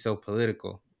be so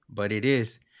political, but it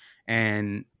is.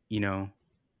 And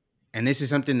this is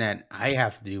something that I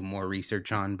have to do more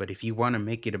research on, but if you want to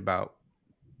make it about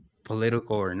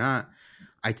political or not,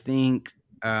 I think,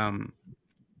 um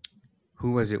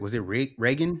who was it? Was it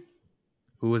Reagan,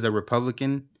 who was a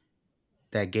Republican,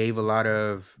 that gave a lot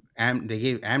of they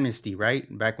gave amnesty, right?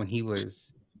 Back when he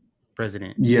was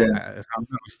president. yeah. If I'm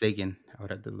not mistaken, I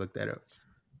would have to look that up.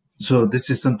 So this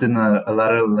is something that a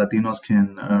lot of Latinos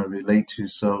can relate to.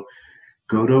 So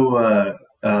go to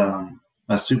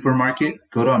a supermarket,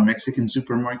 go to a Mexican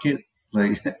supermarket,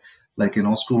 like like an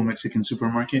old school Mexican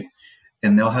supermarket,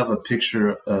 and they'll have a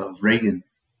picture of Reagan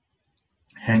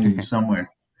hanging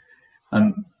somewhere.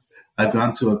 Um, I've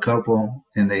gone to a couple,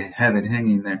 and they have it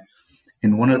hanging there.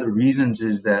 And one of the reasons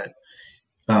is that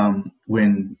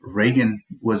when Reagan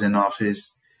was in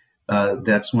office,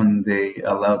 that's when they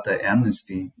allowed the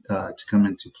amnesty to come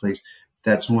into place.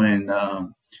 That's when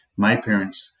my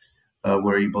parents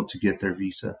were able to get their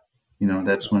visa. You know,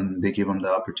 that's when they gave them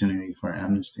the opportunity for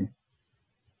amnesty.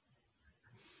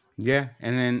 Yeah,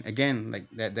 and then again, like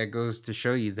that goes to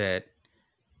show you that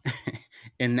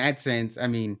in that sense, I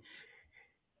mean,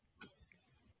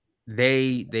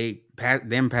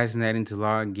 them passing that into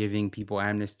law and giving people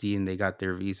amnesty and they got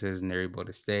their visas and they're able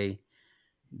to stay.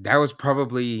 That was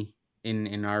probably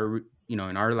in our in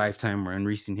our lifetime or in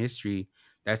recent history,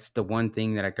 that's the one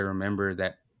thing that I can remember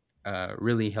that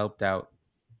really helped out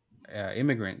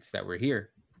immigrants that were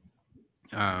here.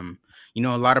 A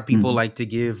lot of people Hmm. like to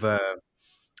give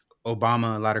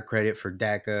Obama a lot of credit for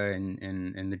DACA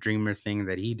and the Dreamer thing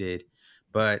that he did,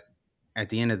 but at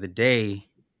the end of the day,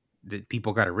 that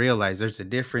people got to realize there's a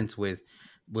difference with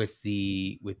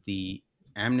the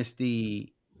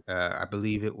amnesty. I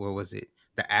believe it. What was it?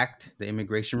 The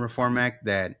Immigration Reform Act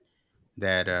that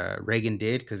Reagan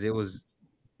did, because it was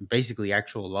basically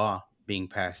actual law being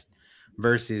passed,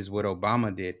 versus what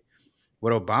Obama did.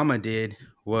 What Obama did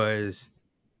was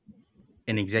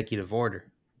an executive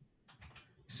order.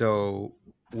 So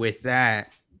with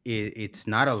that, it's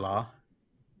not a law.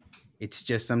 It's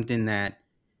just something that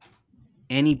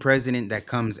any president that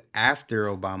comes after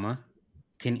Obama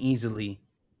can easily,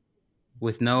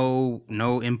 with no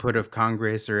input of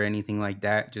Congress or anything like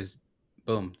that, just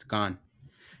boom, it's gone.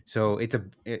 So it's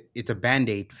a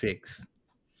band-aid fix,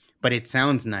 but it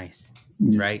sounds nice,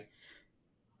 Yeah, right?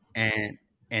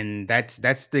 And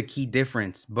that's the key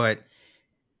difference. But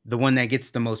the one that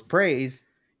gets the most praise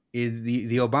is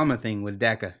the Obama thing with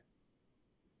DACA.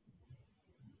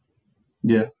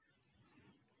 yeah,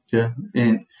 yeah.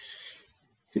 And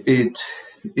it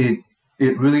it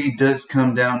it really does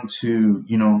come down to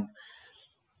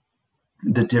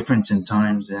the difference in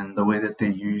times and the way that they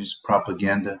use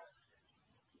propaganda.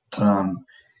 Um,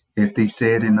 if they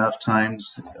say it enough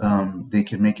times, they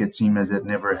can make it seem as it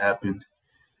never happened.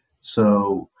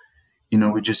 So,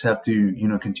 we just have to,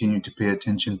 continue to pay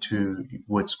attention to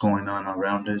what's going on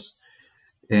around us.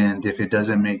 And if it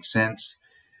doesn't make sense,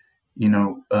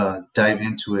 dive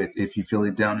into it if you feel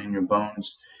it down in your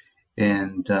bones.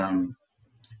 And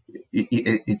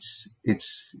it's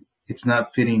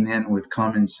not fitting in with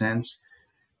common sense,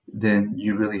 then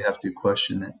you really have to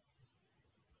question it.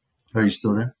 Are you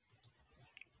still there?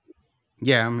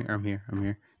 Yeah, I'm here. I'm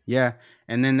here. Yeah,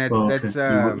 and then that's Oh, okay.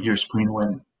 that's Your screen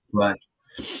went black.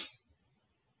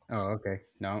 oh, okay.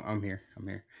 No, I'm here. I'm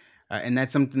here. And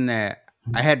that's something that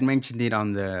I had mentioned it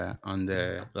on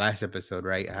the last episode,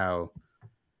 right? How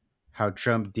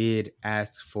Trump did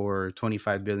ask for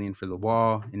 25 billion for the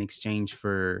wall in exchange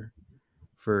for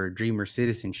Dreamer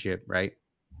citizenship, right?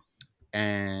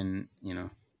 And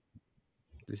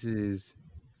this is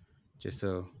just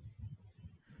so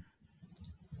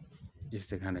just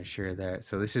to kind of share that.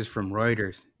 So this is from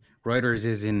Reuters. Reuters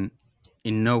is in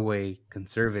no way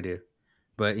conservative,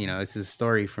 but it's a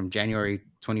story from January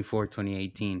 24,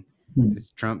 2018. Hmm.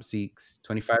 It's Trump seeks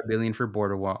 25 billion for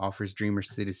border wall, offers Dreamer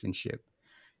citizenship.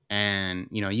 And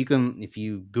you can, if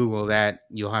you Google that,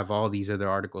 you'll have all these other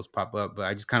articles pop up. But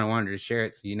I just kind of wanted to share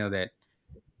it so you know that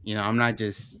I'm not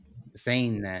just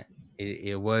saying that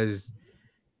it was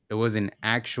an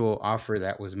actual offer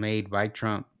that was made by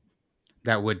Trump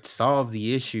that would solve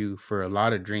the issue for a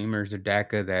lot of dreamers of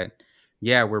DACA that,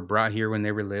 yeah, were brought here when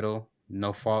they were little,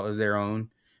 no fault of their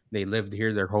own. They lived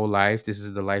here their whole life. This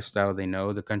is the lifestyle they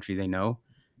know, the country they know.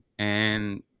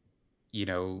 And,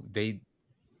 they,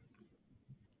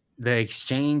 the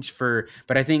exchange for,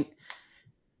 but I think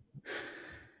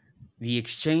the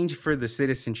exchange for the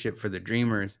citizenship for the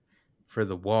dreamers, for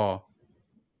the wall,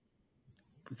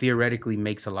 theoretically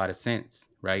makes a lot of sense,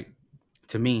 right?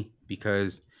 To me,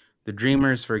 because the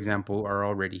dreamers, for example, are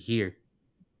already here.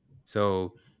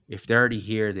 So if they're already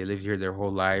here, they lived here their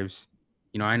whole lives.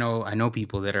 I know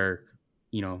people that are,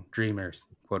 dreamers,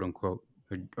 quote unquote,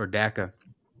 or DACA,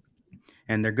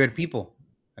 and they're good people.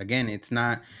 Again, it's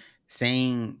not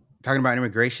saying talking about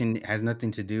immigration has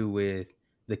nothing to do with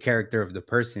the character of the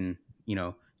person.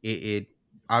 It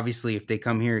obviously, if they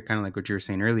come here, kind of like what you were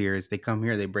saying earlier, is they come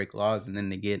here, they break laws, and then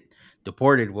they get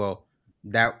deported. Well,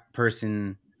 that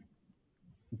person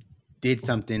did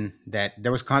something that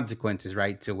there was consequences,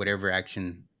 right, to whatever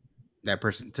action that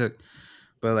person took.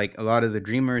 But like a lot of the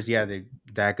dreamers, yeah, they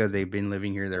DACA, they've been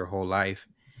living here their whole life.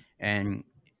 And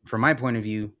from my point of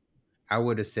view, I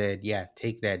would have said, yeah,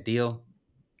 take that deal.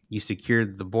 You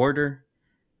secured the border.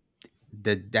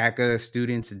 The DACA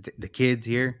students, the kids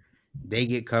here, they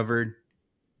get covered.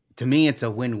 To me, it's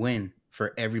a win-win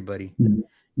for everybody. Mhm.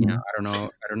 You know, Mhm.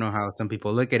 I don't know how some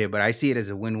people look at it, but I see it as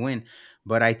a win-win.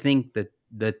 But I think that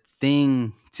the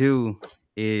thing too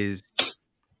is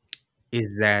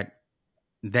that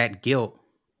guilt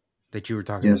that you were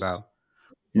talking Yes. about,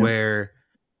 Yep.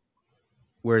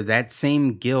 where that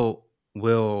same guilt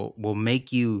will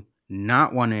make you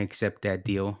not want to accept that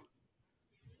deal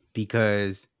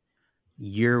because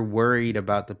you're worried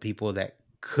about the people that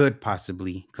could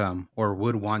possibly come or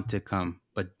would want to come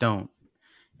but don't.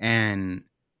 And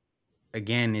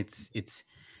again, it's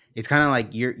kind of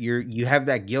like you have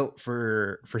that guilt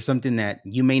for something that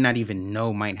you may not even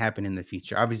know might happen in the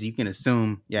future. Obviously you can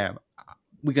assume, yeah,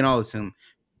 we can all assume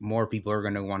more people are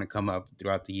going to want to come up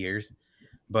throughout the years.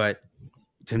 But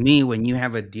to me, when you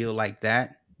have a deal like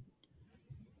that,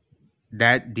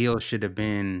 that deal should have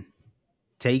been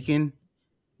taken.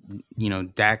 You know,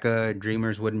 DACA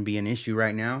dreamers wouldn't be an issue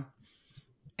right now,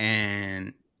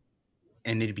 and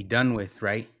it'd be done with,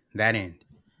 right? That end.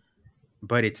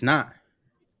 But it's not,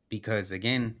 because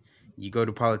again, you go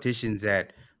to politicians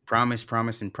that promise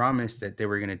and promise that they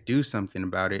were going to do something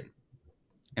about it,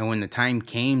 and when the time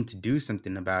came to do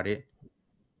something about it,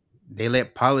 they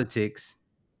let politics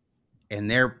and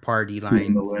their party Get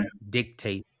in the lines way.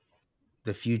 dictate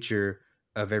the future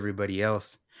of everybody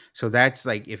else. So that's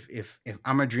like, if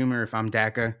I'm a dreamer, if I'm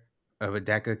DACA, of a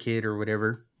DACA kid or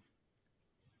whatever,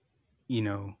 you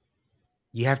know,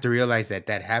 you have to realize that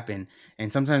that happened.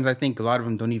 And sometimes I think a lot of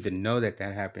them don't even know that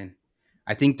that happened.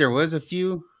 I think there was a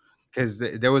few, because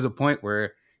there was a point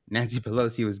where Nancy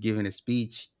Pelosi was giving a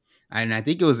speech, and I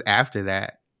think it was after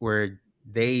that where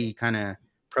they kind of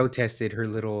protested her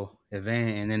little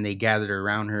event, and then they gathered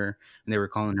around her and they were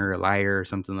calling her a liar or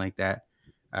something like that.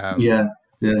 Um, Yeah.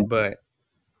 Yeah. but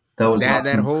That was that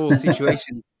awesome. whole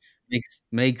situation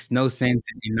makes no sense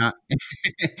in not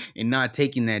in not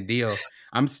taking that deal.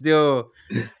 I'm still,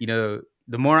 you know,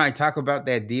 the more I talk about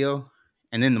that deal,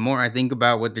 and then the more I think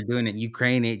about what they're doing in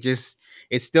Ukraine,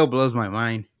 it still blows my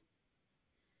mind.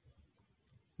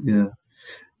 Yeah.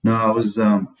 No, I was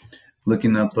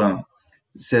looking up.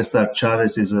 Cesar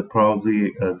Chavez is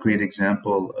probably a great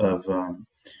example of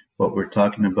what we're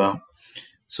talking about.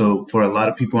 So, for a lot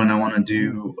of people, and I want to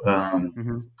do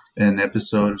Hmm. an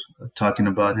episode talking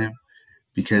about him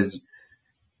because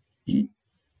he,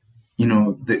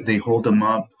 they hold him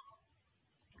up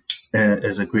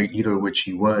as a great leader, which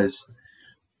he was,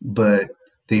 but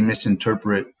they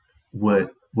misinterpret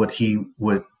what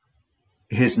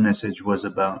his message was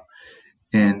about.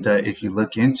 And if you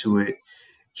look into it,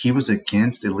 he was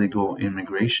against illegal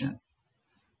immigration.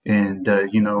 And where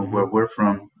Hmm. we're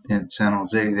from in San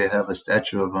Jose, they have a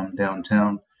statue of him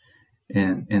downtown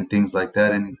and things like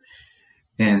that.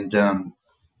 And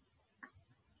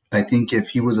I think if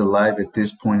he was alive at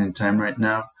this point in time right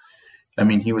now, I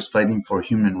mean, he was fighting for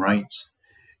human rights,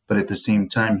 but at the same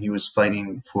time, he was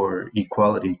fighting for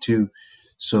equality too.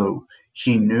 So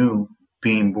he knew,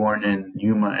 being born in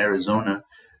Yuma, Arizona,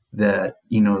 that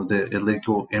the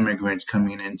illegal immigrants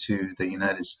coming into the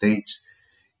United States,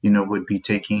 would be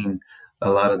taking a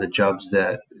lot of the jobs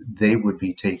that they would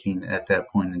be taking at that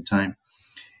point in time.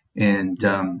 And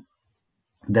Yeah.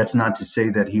 that's not to say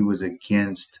that he was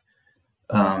against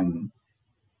um,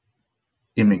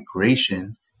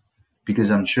 immigration,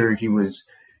 because I'm sure he was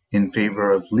in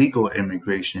favor of legal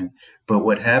immigration. But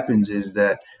what happens is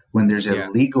that when there's Yeah.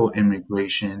 illegal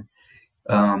immigration,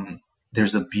 um,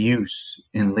 there's abuse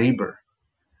in labor.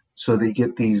 So they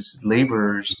get these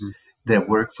laborers Hmm. that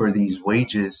work for these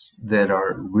wages that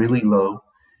are really low.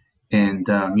 And,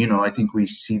 I think we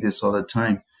see this all the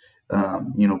time.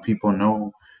 People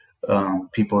know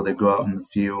people that go out in the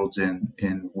fields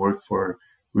and work for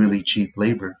really cheap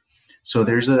labor. So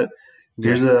Yeah.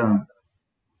 there's a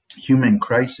human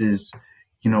crisis,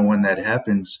 when that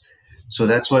happens. So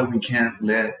that's why we can't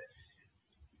let,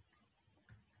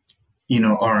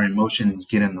 our emotions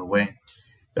get in the way.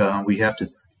 We have to,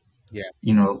 Yeah.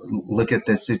 look at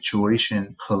the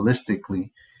situation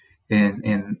holistically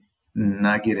and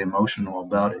not get emotional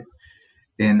about it.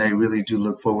 And I really do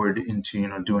look forward into,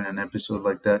 doing an episode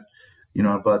like that,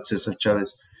 about Cesar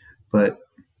Chavez. But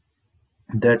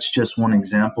that's just one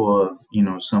example of,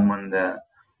 someone that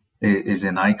is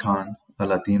an icon, a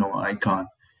Latino icon,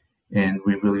 and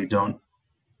we really don't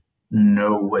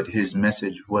know what his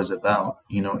message was about,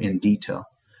 in detail.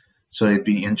 So it'd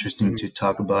be interesting Mhm. to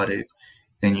talk about it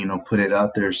and put it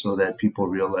out there so that people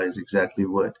realize exactly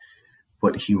what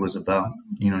he was about.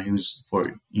 He was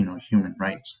for human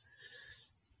rights.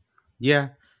 Yeah,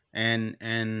 and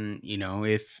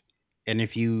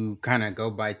if you kind of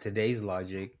go by today's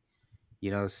logic,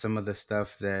 some of the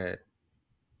stuff that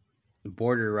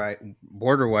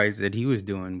border wise that he was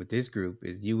doing with this group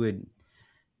is you would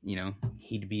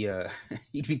he'd be a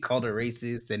he'd be called a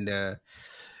racist and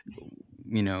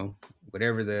you know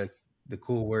whatever the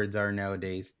cool words are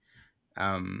nowadays.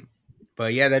 um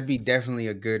but yeah, that'd be definitely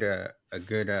a good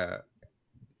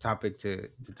topic to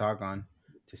talk on,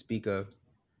 to speak of.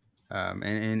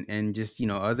 And just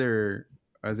other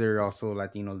also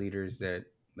Latino leaders that,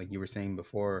 like you were saying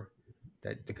before,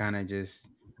 that to kind of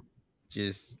just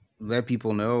let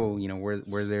people know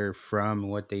where they're from,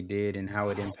 what they did, and how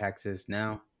it impacts us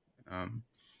now. um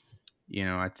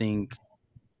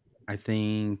I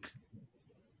think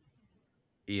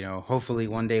hopefully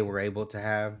one day we're able to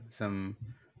have some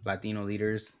Latino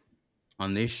leaders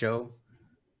on this show,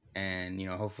 and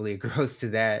hopefully it grows to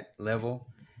that level,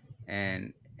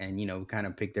 and kind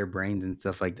of pick their brains and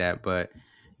stuff like that. But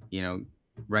you know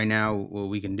right now what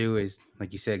we can do is,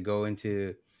 like you said, go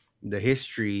into the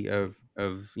history of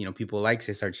people like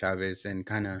Cesar Chavez, and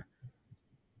kind of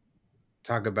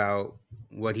talk about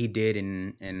what he did,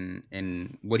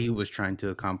 and what he was trying to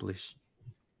accomplish.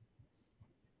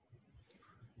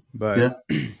 Yeah, But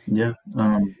yeah.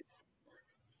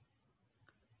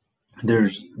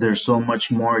 There's so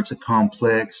much more. It's a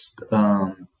complex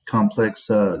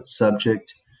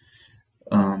subject.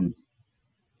 Um,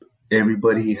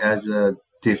 Everybody has a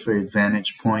different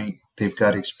vantage point. They've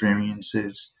got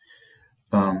experiences,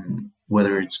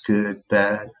 whether it's good,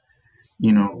 bad.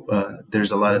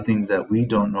 There's a lot of things that we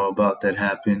don't know about that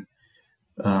happen.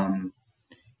 Um,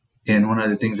 and one of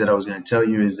the things that I was going to tell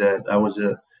you is that I was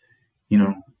you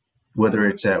know, whether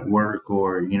it's at work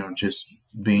or just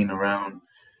being around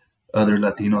other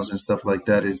Latinos and stuff like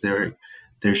that, is they're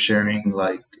sharing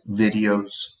like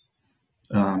videos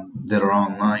that are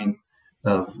online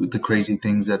of the crazy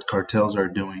things that cartels are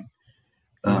doing.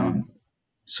 mhm, Um,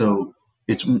 so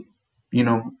it's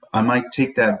I might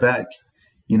take that back.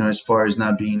 As far as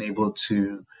not being able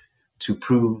to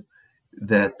prove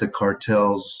that the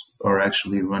cartels are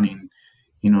actually running,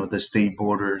 the state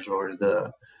borders or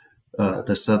the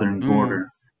southern mhm,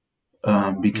 border,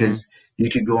 mhm. because you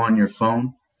could go on your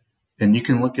phone and you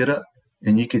can look it up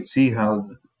and you could see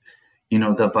how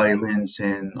the violence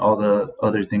and all the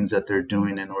other things that they're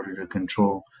doing in order to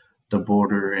control the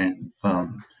border and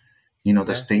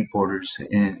the Yeah, state borders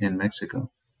in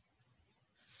Mexico.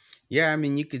 yeah, I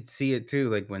mean, you could see it too,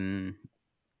 like when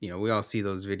we all see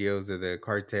those videos of the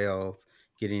cartels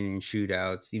getting in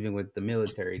shootouts, even with the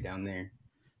military down there.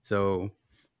 So,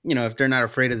 if they're not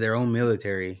afraid of their own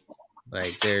military,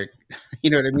 like they're, you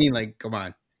know what I mean? Like, come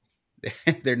on,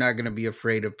 they're not going to be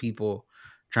afraid of people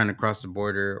trying to cross the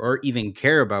border, or even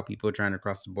care about people trying to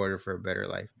cross the border for a better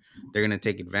life. They're going to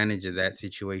take advantage of that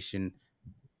situation,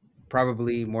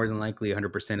 probably more than likely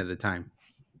 100% of the time.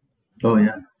 Oh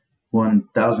yeah,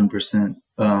 1,000%.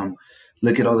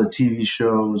 Look at all the TV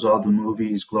shows, all the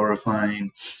movies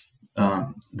glorifying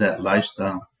that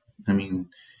lifestyle. I mean,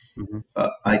 Hmm.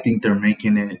 I think they're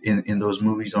making it in those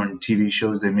movies or in TV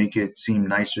shows. They make it seem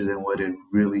nicer than what it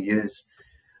really is.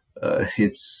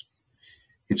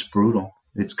 It's brutal.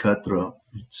 It's cutthroat.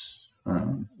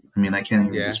 I mean, I can't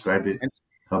even Yeah. describe it And,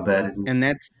 how bad it and is.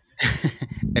 that's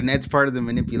and that's part of the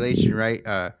manipulation, right?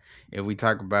 If we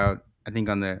talk about, I think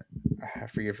on I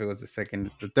forget if it was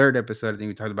the third episode, I think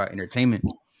we talked about entertainment.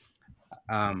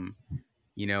 Um,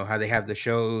 how they have the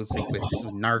shows like with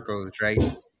Narcos, right?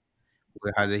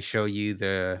 Where how they show you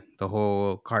the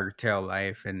whole cartel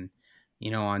life, and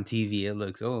on TV it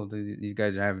looks, oh, these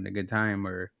guys are having a good time,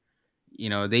 or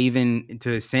they even,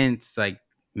 to a sense, like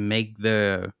make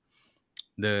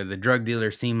the drug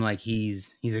dealer seem like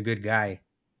he's a good guy,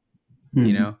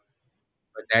 you Hmm. know.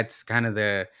 But that's kind of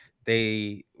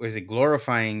they was it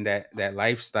glorifying that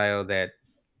lifestyle that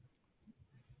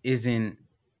isn't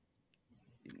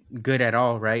good at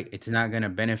all, right? It's not going to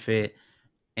benefit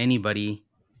anybody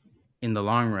in the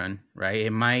long run, right?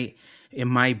 It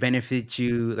might benefit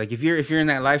you, like if you're in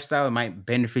that lifestyle, it might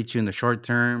benefit you in the short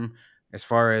term, as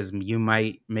far as you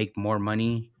might make more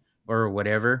money or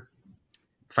whatever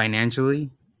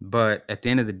financially. But at the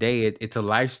end of the day, it's a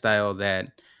lifestyle that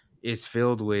is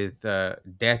filled with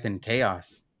death and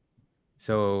chaos.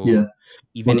 So Yeah.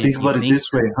 Well, think about it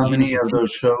this way: how even many if you of think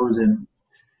those shows and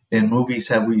movies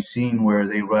have we seen where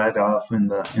they ride off in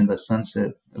the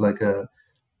sunset like a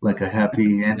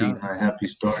happy ending, no, a happy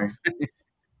story?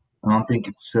 I don't think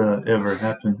it's ever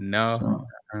happened. No, So,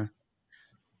 uh,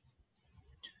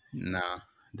 no,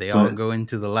 they all but go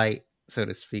into the light, so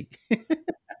to speak.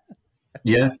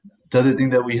 yeah, the other thing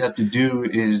that we have to do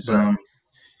is, But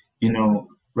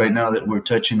right now that we're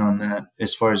touching on that,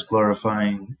 as far as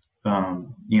glorifying,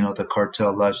 the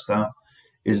cartel lifestyle,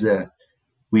 is that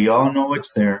we all know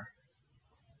it's there.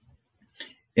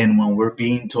 And when we're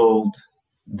being told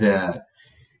that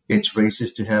it's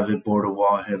racist to have it border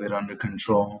wall, have it under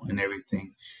control and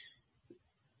everything,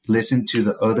 listen to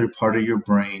the other part of your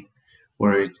brain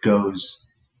where it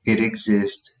goes, it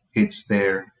exists, it's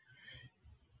there,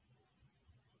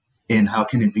 and how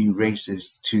can it be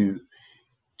racist to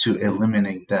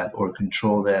eliminate that or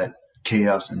control that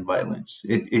chaos and violence?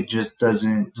 It just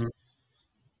doesn't,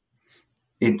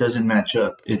 it doesn't match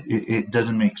up. It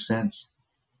doesn't make sense.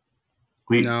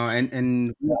 We no,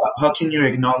 and How can you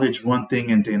acknowledge one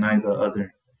thing and deny the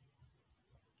other?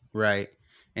 right,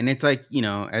 and it's like,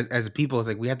 as a people, it's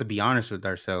like we have to be honest with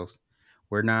ourselves.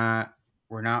 We're not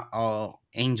we're not all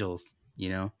angels,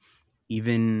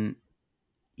 even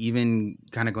even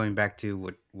kind of going back to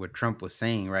what Trump was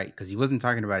saying, right? Because he wasn't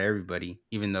talking about everybody,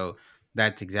 even though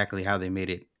that's exactly how they made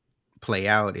it play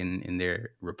out in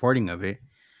their reporting of it.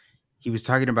 He was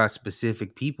talking about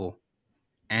specific people,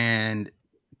 and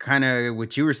kind of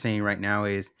what you were saying right now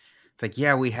is it's like,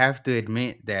 yeah, we have to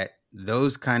admit that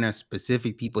those kind of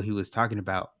specific people he was talking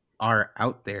about are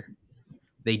out there.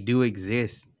 They do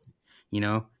exist,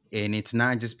 and it's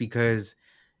not just because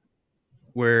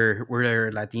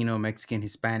we're Latino, Mexican,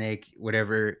 Hispanic,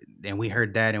 whatever, and we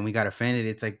heard that and we got offended.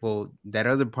 It's like, well, that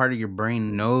other part of your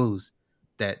brain knows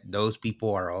that those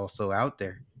people are also out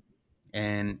there,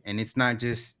 and it's not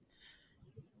just,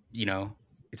 you know,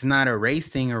 it's not a race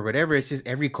thing or whatever. It's just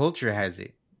every culture has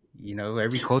it.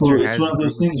 Every culture Well, it's has one a of group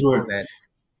those of things people where that.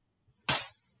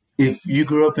 if you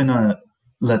grew up in a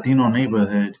Latino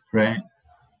neighborhood, right?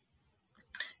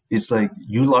 It's like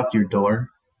you lock your door.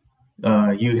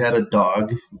 You had a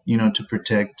dog, to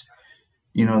protect,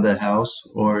 the house,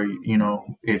 or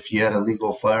if you had a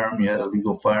legal firearm, you had a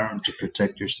legal firearm to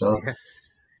protect yourself. Yeah,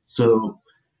 So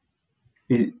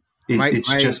it, my it's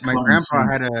my just my common grandpa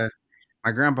had sense.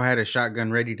 a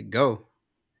shotgun ready to go.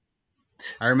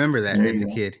 I remember that There as you a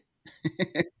go. kid.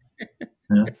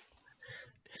 Yeah.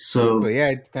 But So yeah,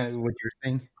 it's kind of what you're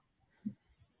saying.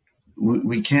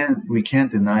 we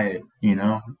can't deny it.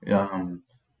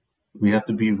 We have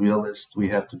to be realist. We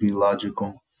have to be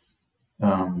logical.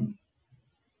 Um,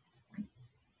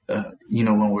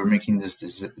 when we're making these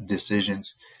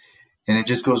decisions, and it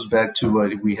just goes back to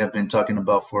what we have been talking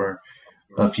about for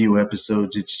a few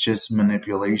episodes. It's just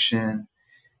manipulation.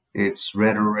 It's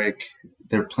rhetoric.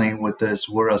 They're playing with us.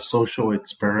 We're a social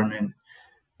experiment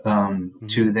Hmm.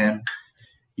 to them,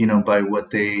 by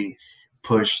what they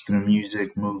push through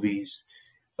music, movies,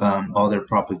 all their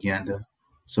propaganda.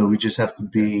 So we just have to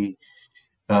be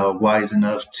wise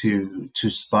enough to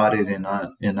spot it and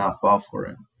not fall for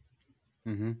it.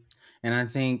 Hmm. And I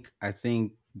think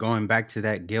going back to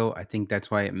that guilt, I think that's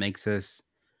why it makes us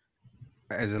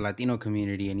as a Latino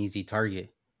community an easy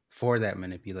target for that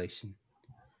manipulation.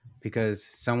 Because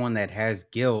someone that has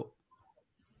guilt,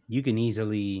 you can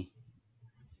easily,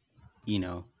 you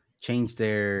know, change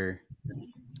their,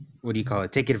 what do you call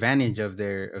it? Take advantage of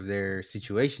their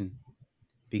situation,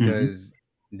 Hmm. because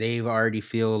they've already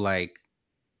feel like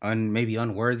maybe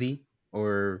unworthy,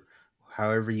 or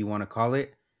however you want to call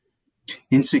it,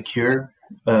 Insecure.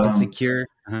 insecure.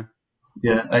 Uh-huh.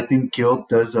 Yeah, I think guilt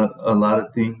does a lot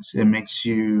of things. It makes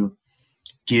you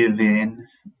give in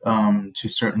to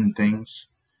certain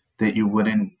things that you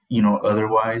wouldn't,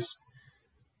 otherwise.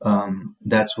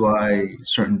 That's why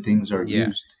certain things are Yeah,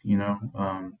 used.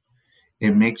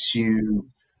 It makes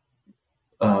you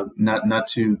not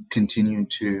to continue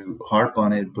to harp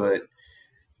on it, but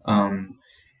um,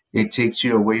 it takes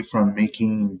you away from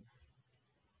making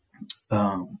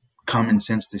common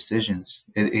sense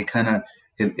decisions. It kind of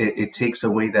it takes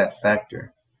away that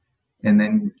factor, and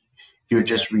then you're yeah,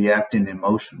 just reacting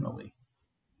emotionally.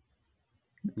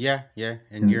 yeah,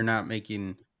 and you're And not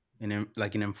making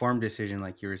like an informed decision,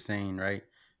 like you were saying, right?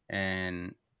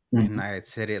 And mhm, I had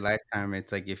said it last time.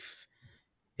 It's like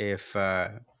if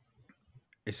uh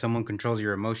if someone controls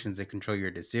your emotions, they control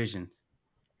your decisions,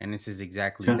 and this is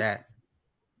exactly yeah, that.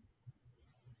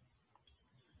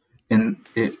 and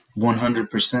it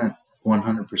 100%,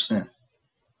 100%.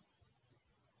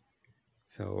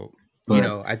 So,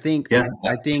 But I think yeah,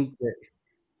 I think that,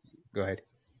 go ahead.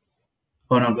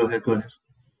 oh no, go ahead, go ahead.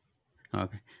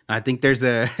 Okay. I think there's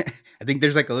a I think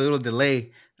there's like a little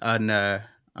delay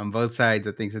on both sides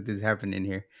of things that is happening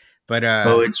here. But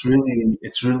Oh,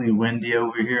 it's really windy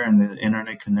over here, and the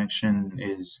internet connection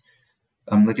is.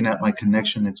 I'm looking at my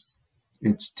connection.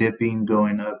 It's dipping,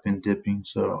 going up, and dipping.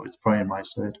 So it's probably on my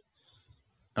side.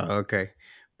 oh, okay.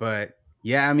 But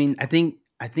yeah, I mean, I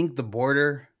think the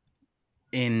border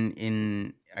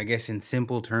in I guess in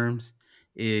simple terms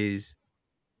is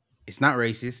it's not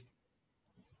racist.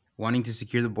 Wanting to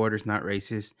secure the border is not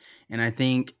racist. And I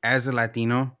think as a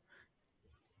Latino,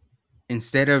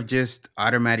 instead of just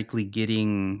automatically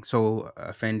getting so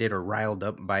offended or riled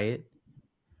up by it,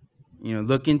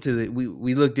 look into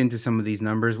we looked into some of these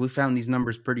numbers. We found these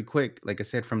numbers pretty quick, like I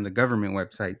said, from the government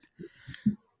websites.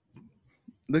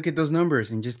 Look at those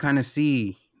numbers and just kind of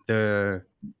see the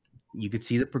you could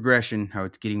see the progression, how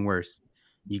it's getting worse.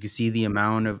 You could see the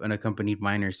amount of unaccompanied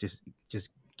minors just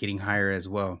getting higher as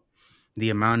well. The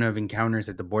amount of encounters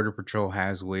that the border patrol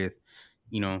has with,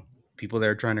 you know, people that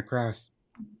are trying to cross.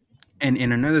 And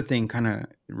another thing kind of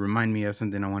remind me of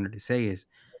something I wanted to say is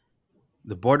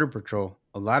the border patrol.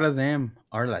 A lot of them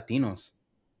are Latinos.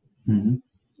 Hmm.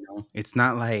 It's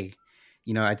not like,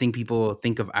 I think people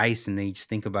think of ICE and they just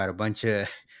think about a bunch of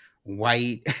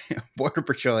white border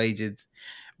patrol agents,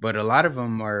 but a lot of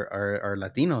them are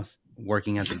Latinos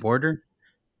working at the border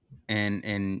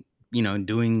and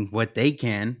doing what they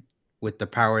can with the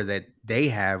power that they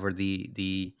have or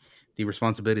the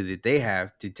responsibility that they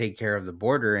have to take care of the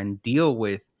border and deal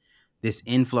with this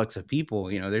influx of people.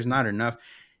 There's not enough.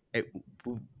 It,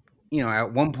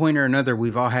 at one point or another,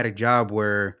 we've all had a job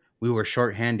where we were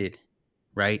shorthanded,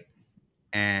 right?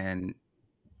 And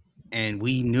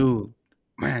we knew,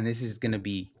 man, this is gonna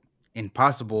be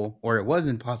impossible, or it was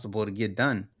impossible to get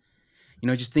done.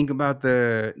 Just think about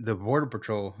the border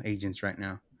patrol agents right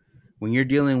now. When you're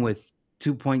dealing with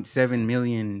 2.7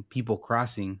 million people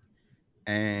crossing,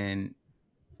 and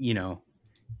you know,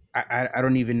 I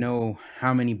don't even know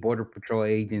how many border patrol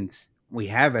agents we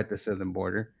have at the southern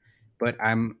border, but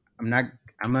I'm not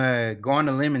I'm gonna go on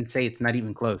a limb and say it's not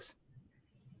even close.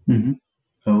 Hmm.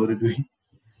 I would agree.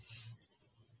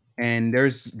 And there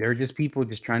are just people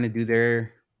just trying to do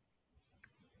their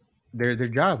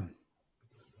job.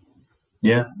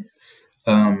 Yeah.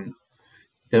 Um,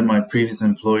 at my previous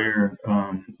employer,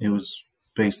 it was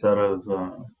based out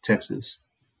of Texas.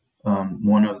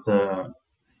 One of the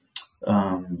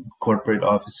corporate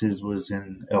offices was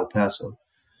in El Paso.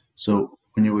 So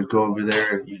when you would go over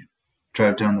there, you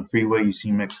drive down the freeway, you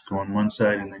see Mexico on one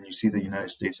side, and then you see the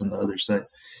United States on the other side.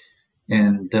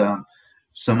 And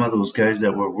some of those guys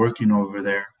that were working over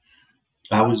there,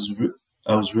 I was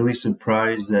I was really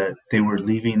surprised that they were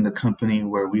leaving the company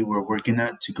where we were working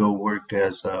at to go work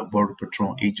as border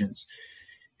patrol agents.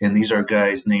 And these are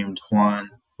guys named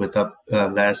Juan with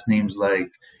last names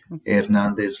like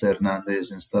Hernandez,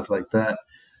 Fernandez, and stuff like that.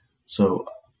 So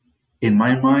in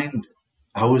my mind,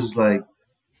 I was like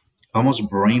almost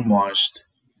brainwashed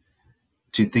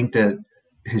to think that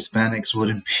Hispanics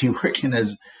wouldn't be working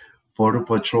as border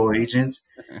patrol agents.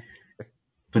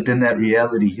 But then that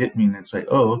reality hit me, and it's like,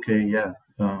 oh, okay, yeah,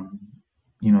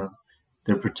 you know,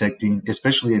 they're protecting,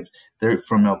 especially if they're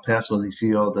from El Paso. They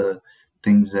see all the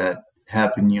things that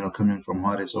happen, coming from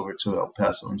Juarez over to El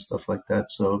Paso and stuff like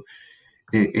that. So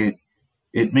it it,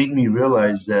 it made me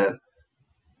realize that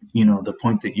the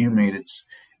point that you made.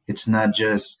 It's not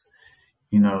just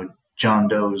John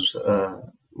Doe's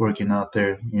working out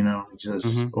there,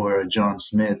 just Hmm. or John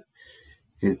Smith.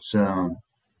 It's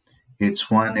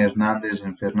it's Juan Hernandez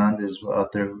and Fernandez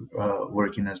out there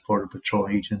working as border patrol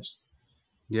agents.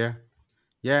 Yeah,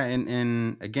 yeah,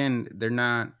 and again, they're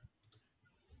not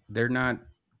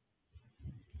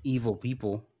evil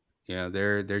people.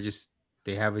 They're just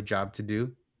they have a job to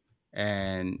do,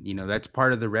 and that's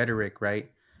part of the rhetoric,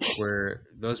 right? Where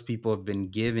those people have been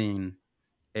given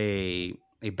a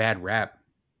bad rap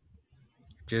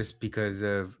just because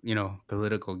of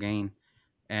political gain,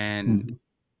 and Hmm.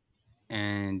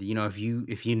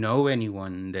 if you know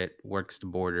anyone that works the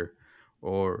border,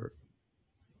 or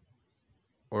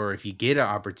if you get an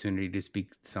opportunity to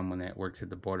speak to someone that works at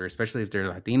the border, especially if they're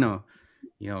Latino,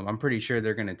 I'm pretty sure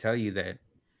they're going to tell you that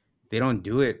they don't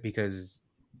do it because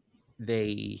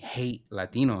they hate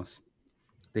Latinos.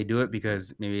 They do it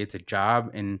because maybe it's a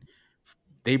job, and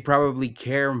they probably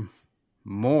care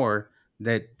more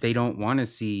that they don't want to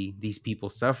see these people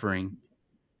suffering.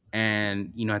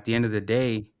 And at the end of the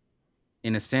day,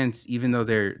 in a sense, even though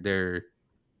they're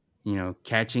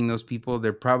catching those people,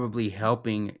 they're probably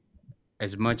helping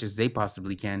as much as they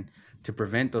possibly can to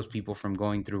prevent those people from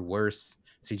going through worse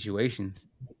situations.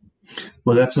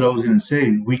 Well, that's what I was going to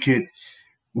say. We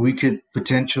could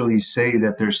potentially say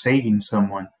that they're saving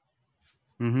someone.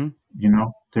 Hmm.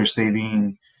 They're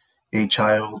saving a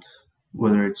child.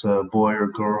 whether it's a boy or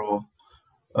girl,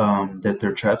 that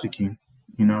they're trafficking.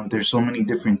 There's so many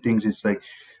different things. It's like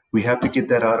we have to get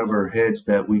that out of our heads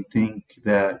that we think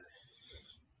that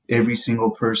every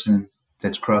single person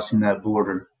that's crossing that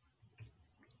border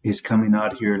is coming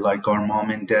out here like our mom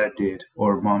and dad did,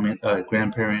 or mom and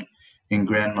grandparent and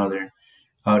grandmother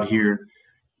out here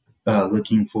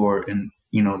looking for an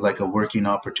like a working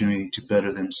opportunity to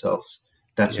better themselves.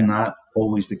 That's Yeah. not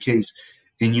always the case.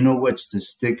 And you know what's the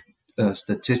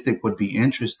statistic would be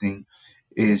interesting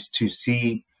is to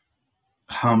see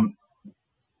how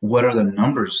what are the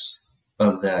numbers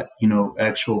of that,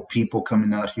 actual people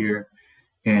coming out here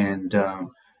and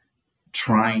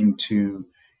trying to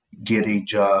get a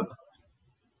job,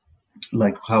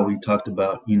 like how we talked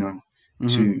about, Hmm.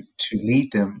 to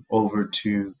lead them over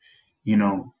to, you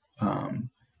know, um,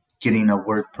 getting a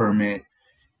work permit,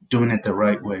 doing it the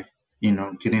right way,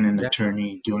 getting an Yeah.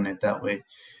 attorney, doing it that way,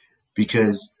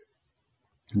 because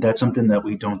that's something that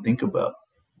we don't think about.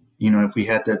 If we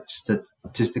had that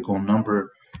statistical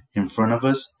number in front of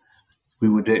us, we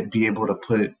would be able to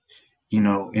put,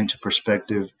 into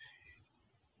perspective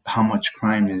how much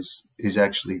crime is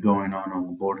actually going on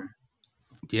the border.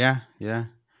 Yeah. Yeah.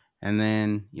 And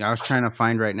then I was trying to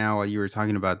find right now while you were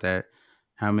talking about that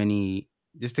how many,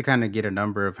 just to kind of get a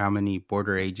number of how many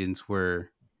border agents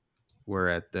were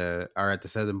at the are at the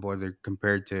southern border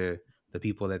compared to the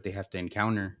people that they have to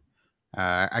encounter.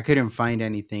 I couldn't find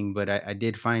anything, but I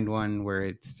did find one where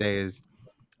it says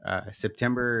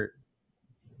September.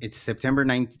 It's September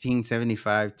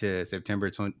 1975 to September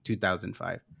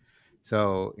 2005.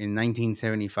 So in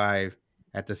 1975,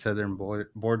 at the southern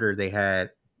border, they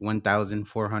had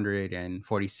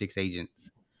 1,446 agents.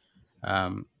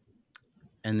 Um,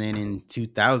 and then in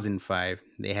 2005,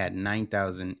 they had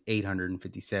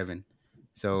 9,857.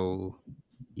 So,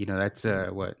 that's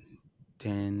what,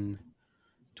 10,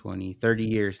 20, 30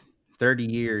 years. 30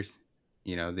 years,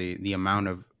 the amount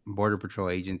of Border Patrol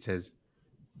agents has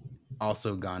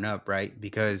also gone up, right?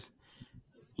 Because,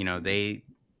 they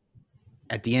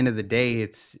at the end of the day,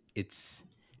 it's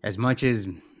as much as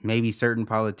maybe certain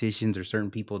politicians or certain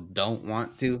people don't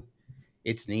want to,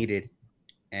 it's needed.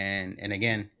 And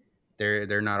again,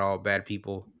 they're not all bad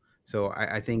people. So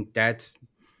I think that's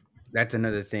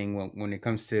another thing when it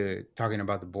comes to talking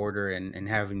about the border and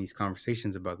having these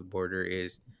conversations about the border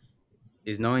is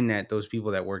knowing that those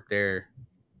people that work there,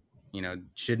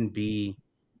 shouldn't be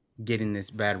getting this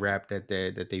bad rap that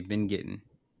they've been getting.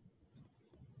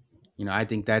 I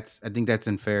think that's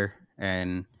unfair.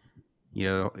 And you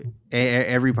know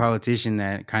every politician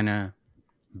that kind of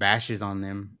bashes on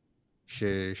them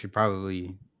should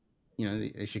probably,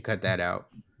 they should cut that out,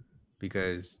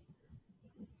 because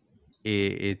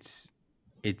it's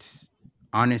it's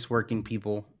honest working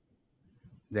people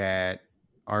that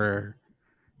are,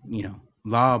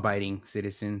 law abiding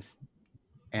citizens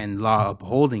and law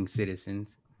upholding citizens.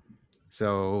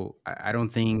 So I don't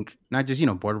think, not just,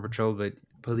 Border Patrol, but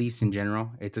police in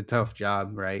general, it's a tough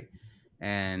job, right?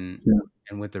 And Yeah,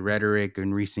 and with the rhetoric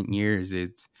in recent years,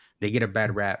 it's they get a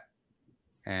bad rap.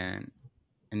 And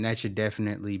and that should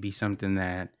definitely be something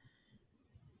that,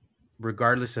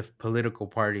 regardless of political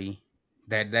party,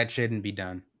 that shouldn't be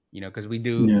done. Because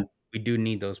yeah. we do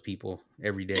need those people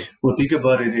every day. Well, think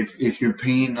about it. If you're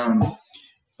paying um,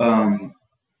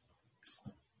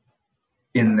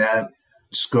 in that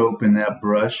scope, in that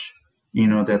brush,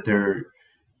 that they're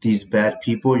these bad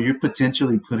people, you're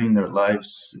potentially putting their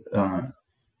lives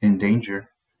in danger.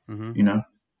 Hmm. You know,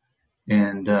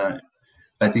 and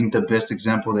I think the best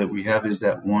example that we have is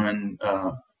that one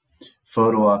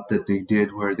photo op that they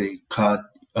did where they caught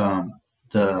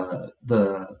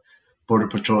the border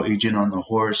patrol agent on the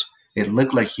horse. It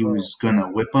looked like he Oh. was gonna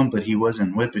whip him, but he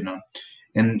wasn't whipping him.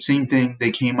 And same thing,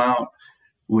 they came out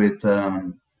with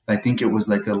I think it was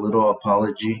like a little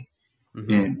apology Hmm.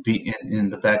 in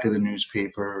the back of the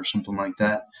newspaper or something like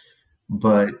that.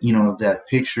 But that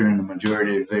picture and the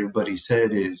majority of everybody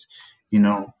said is, you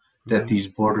know, that Hmm.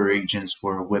 these border agents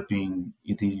were whipping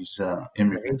these The Haitians,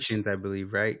 immigrants. I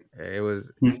believe, right?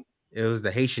 Hmm. It was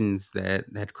the Haitians that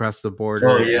had crossed the Oh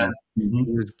border, yeah. and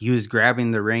Hmm. he was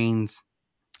grabbing the reins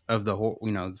of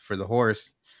for the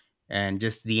horse. And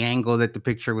just the angle that the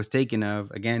picture was taken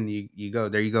of, again, you go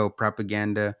there, you go,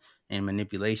 propaganda and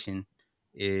manipulation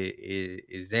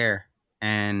is there.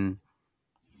 And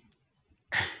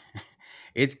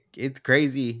it's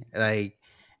crazy, like,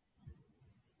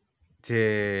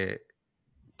 to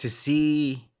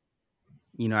see,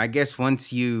 I guess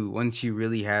once you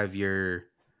really have your,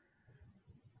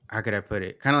 how could I put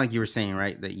it? Kind of like you were saying,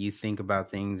 right? That you think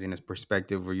about things in a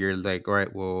perspective where you're like, all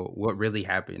right, well, what really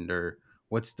happened, or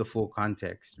what's the full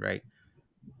context, right?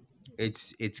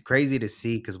 it's crazy to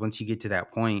see because once you get to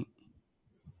that point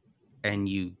and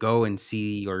you go and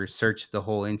see or search the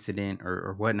whole incident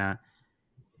or whatnot,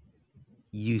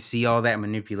 you see all that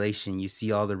manipulation, you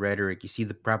see all the rhetoric, you see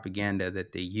the propaganda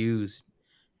that they use,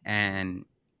 and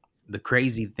the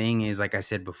crazy thing is, like I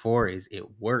said before, is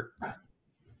it works,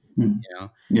 Mm. you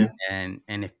know. Yeah. And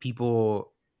if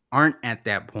people aren't at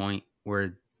that point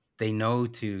where they know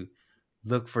to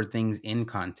look for things in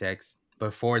context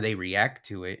before they react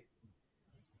to it,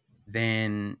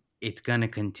 then it's gonna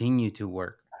continue to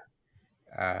work.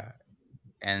 Uh,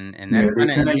 and Yeah. that's They're kind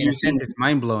of kind of in a using. sense it's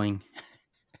mind blowing.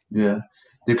 Yeah,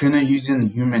 they're kind of using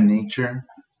human nature.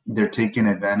 They're taking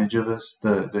advantage of us,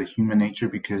 the human nature,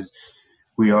 because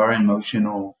we are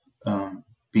emotional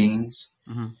beings,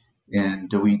 Hmm.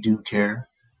 and we do care.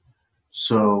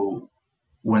 So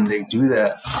when they do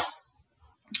that,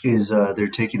 is they're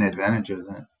taking advantage of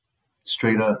that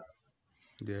straight up.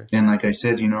 Yeah. And like I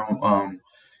said,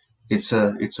 it's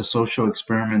a social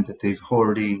experiment that they've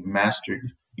already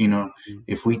mastered. Mhm.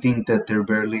 If we think that they're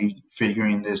barely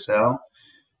figuring this out,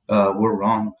 we're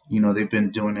wrong. They've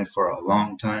been doing it for a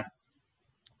long time,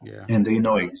 Yeah. and they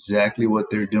know exactly what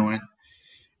they're doing.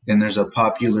 And there's a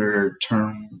popular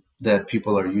term that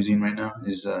people are using right now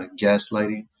is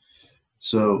gaslighting.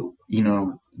 So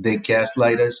they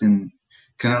gaslight us, and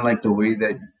kind of like the way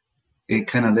that it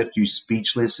kind of left you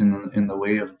speechless in the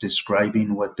way of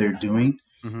describing what they're doing.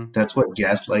 Hmm. That's what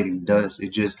gaslighting does. It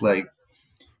just like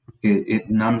it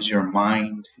numbs your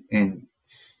mind, and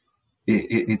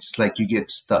it's like you get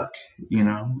stuck,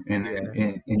 and, Yeah.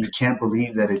 and you can't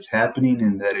believe that it's happening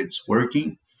and that it's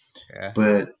working. Yeah.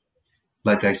 But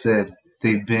like I said,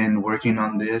 they've been working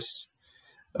on this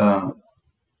uh,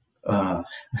 uh,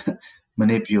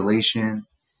 manipulation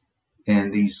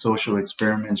and these social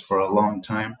experiments for a long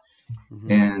time,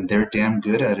 Hmm. and they're damn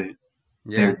good at it.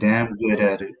 Yeah. They're damn good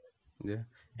at it. Yeah.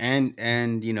 And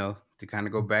to kind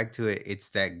of go back to it, it's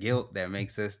that guilt that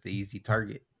makes us the easy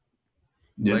target.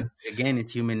 Yeah, But again,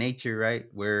 it's human nature, right?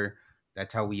 Where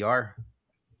that's how we are.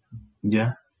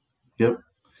 yeah, yep.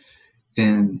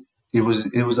 And it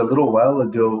was a little while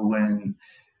ago when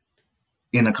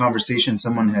in a conversation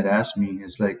someone had asked me,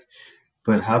 "Is like,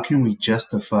 but how can we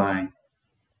justify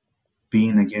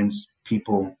being against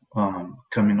people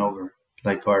coming over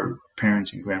like our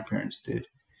parents and grandparents did?"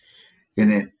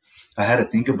 And I had to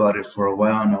think about it for a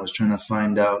while, and I was trying to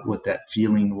find out what that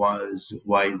feeling was,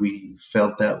 why we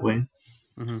felt that way.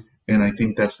 Hmm. And I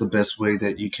think that's the best way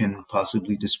that you can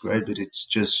possibly describe it. It's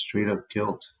just straight up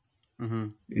guilt. Hmm.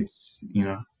 It's.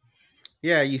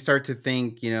 Yeah, you start to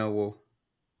think, well,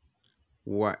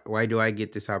 why do I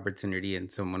get this opportunity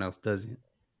and someone else doesn't?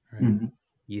 Right? Mhm.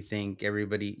 You think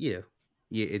everybody, yeah,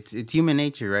 it's human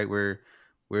nature, right? We're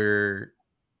we're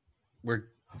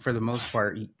for the most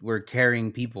part we're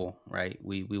caring people, right?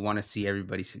 We want to see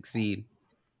everybody succeed,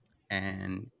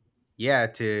 and yeah,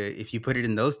 to if you put it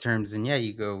in those terms, then yeah,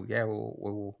 you go, yeah,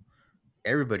 well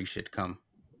everybody should come,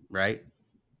 right?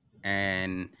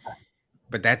 And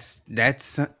but that's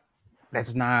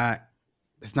not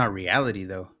that's not reality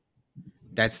though.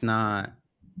 That's not,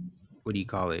 what do you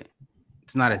call it?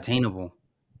 It's not attainable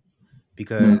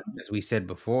because, No, as we said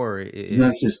before, it's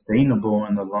not sustainable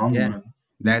in the long yeah, run.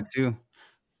 that too.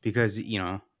 Because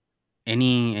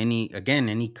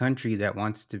any country that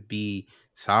wants to be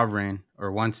sovereign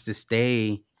or wants to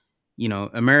stay,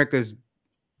 America's,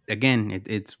 again,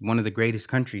 it's one of the greatest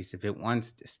countries. If it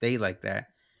wants to stay like that,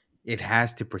 it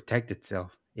has to protect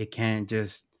itself. It can't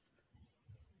just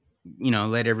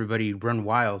let everybody run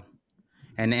wild.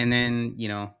 And then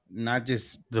not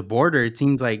just the border. It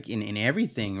seems like in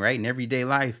everything, right, in everyday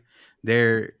life,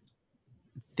 there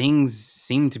things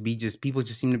seem to be just people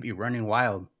just seem to be running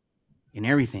wild in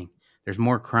everything. There's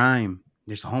more crime,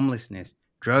 there's homelessness,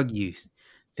 drug use.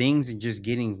 Things are just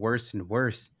getting worse and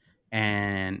worse.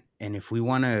 And if we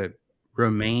want to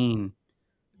remain,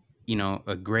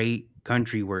 a great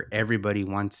country where everybody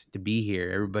wants to be here,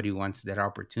 everybody wants that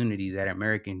opportunity, that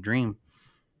American dream,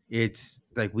 it's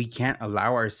like we can't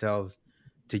allow ourselves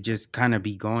to just kind of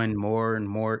be going more and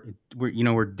more.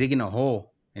 We're digging a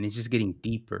hole and it's just getting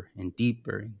deeper and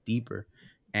deeper and deeper.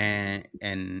 And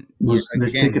like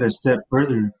Let's take again. it a step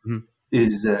further. Mhm.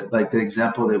 Is that like the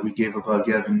example that we gave about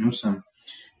Gavin Newsom?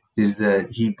 Is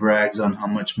that he brags on how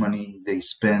much money they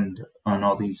spend on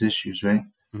all these issues, right?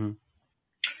 Mhm.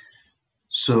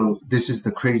 So this is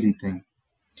the crazy thing: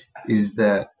 is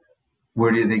that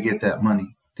where do they get that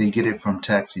money? They get it from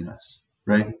taxing us,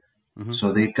 Mhm. right? Mhm.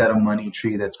 So they've got a money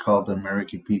tree that's called the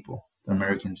American people, the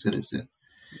American citizen,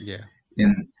 Yeah.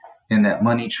 and that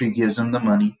money tree gives them the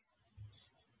money.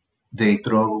 They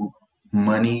throw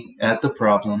money at the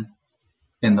problem,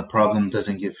 and the problem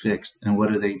doesn't get fixed. And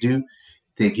what do?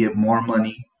 They get more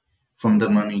money from the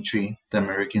money tree, the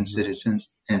American Mhm.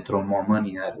 citizens, and throw more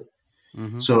money at it.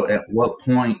 Mhm. So at what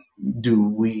point do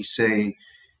we say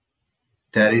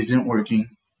that isn't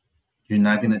working? You're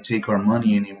not going to take our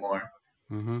money anymore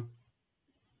Mhm.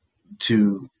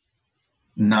 to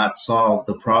not solve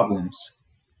the problems,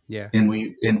 Yeah. and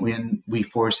when we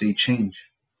force a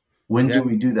change. When Yeah. do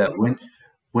we do that?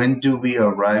 When do we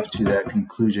arrive to that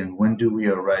conclusion? When do we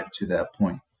arrive to that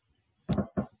point?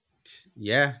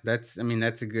 Yeah, that's I mean,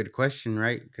 that's a good question,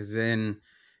 right? Because then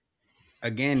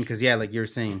again, because yeah, like you were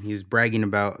saying, he was bragging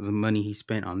about the money he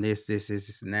spent on this,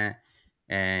 and that,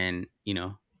 and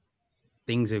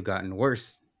things have gotten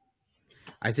worse.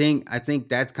 I think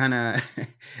that's kind of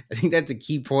I think that's a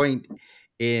key point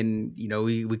in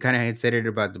we kind of had said it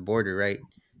about the border, right?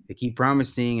 They keep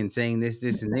promising and saying this,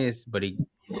 and this, but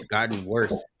it's gotten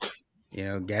worse.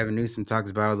 Gavin Newsom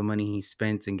talks about all the money he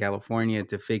spent in California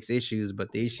to fix issues,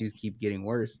 but the issues keep getting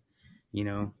worse. You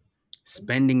know,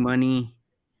 spending money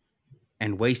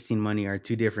and wasting money are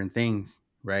two different things,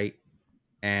 right?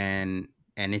 And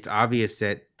and it's obvious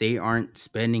that they aren't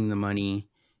spending the money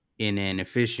in an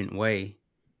efficient way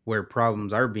where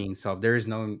problems are being solved. There's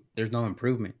no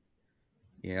improvement.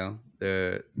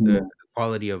 The Yeah,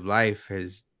 quality of life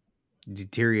has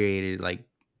deteriorated like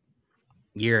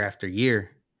year after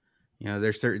year.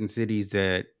 There's certain cities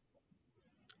that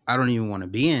I don't even want to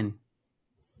be in,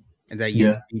 and that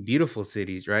used yeah. to be beautiful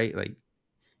cities, right? Like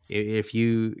if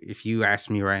you ask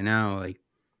me right now, like,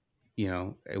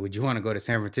 "Hey, would you want to go to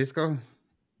San Francisco?"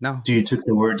 No. Do you took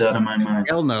the words out of my mind?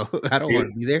 Hell no. I don't want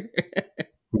It, to be there.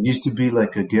 it used to be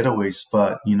like a getaway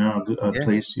spot, a Yeah.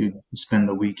 place you spend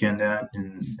the weekend at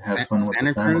and have fun with the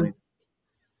Santa family.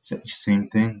 Cruz, Same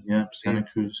thing, yeah. Santa it,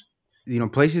 Cruz.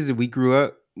 places that we grew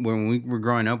up when we were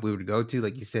growing up, we would go to,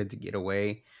 like you said, to get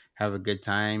away, have a good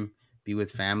time, be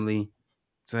with family.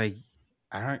 It's like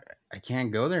I don't, I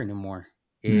can't go there anymore.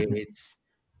 Hmm.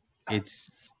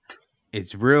 It's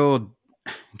it's real.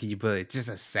 Can you put it? It's just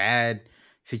a sad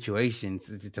situation.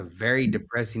 It's a very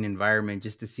depressing environment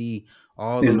just to see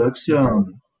all It those looks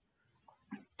people.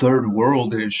 third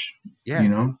worldish, you Yeah,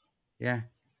 know, yeah.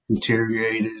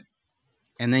 deteriorated.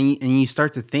 And then you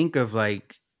start to think of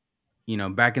like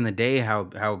back in the day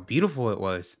how beautiful it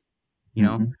was. You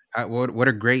know, Hmm. what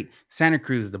a great Santa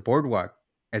Cruz, the boardwalk.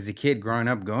 As a kid growing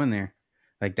up, going there,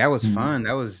 like that was Hmm. fun.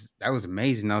 That was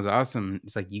amazing. That was awesome.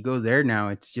 It's like you go there now,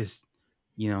 it's just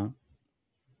you know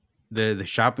the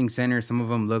shopping center. Some of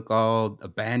them look all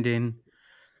abandoned.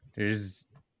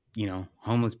 There's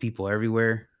homeless people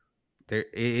everywhere.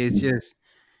 It's just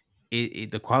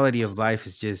the quality of life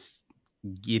is just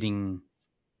getting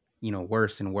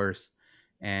worse and worse,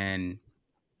 and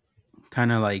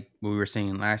kind of like what we were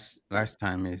saying last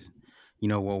time is,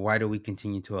 well, why do we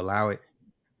continue to allow it,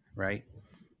 right?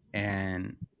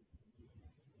 And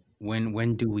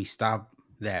when do we stop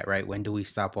that, right? When do we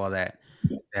stop all that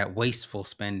wasteful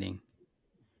spending?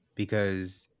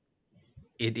 Because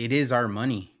it is our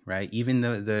money, right? Even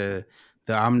the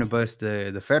omnibus,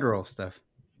 the federal stuff,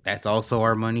 that's also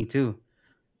our money too.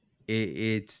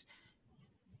 It's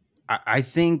I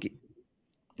think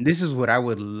this is what I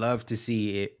would love to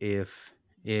see if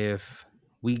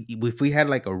we had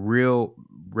like a real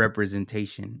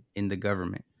representation in the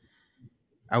government.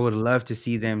 I would love to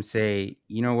see them say,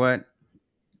 you know what,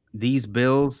 these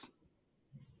bills,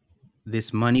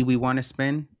 this money we want to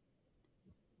spend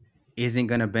isn't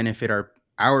going to benefit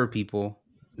our people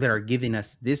that are giving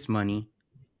us this money.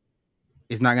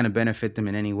 It's not going to benefit them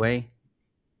in any way.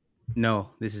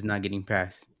 No, this is not getting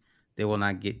passed. They will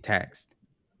not get taxed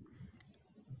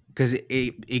because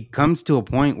it comes to a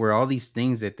point where all these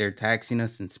things that they're taxing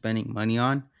us and spending money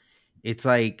on, it's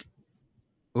like,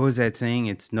 what was that saying?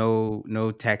 It's no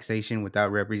taxation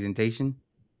without representation.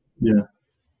 Yeah.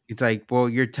 It's like, well,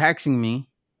 you're taxing me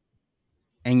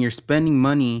and you're spending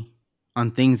money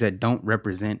on things that don't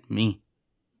represent me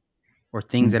or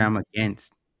things that Hmm. I'm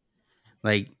against.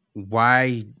 Like,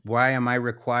 why am I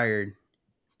required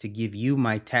to give you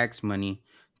my tax money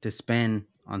to spend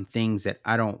on things that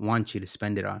I don't want you to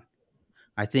spend it on?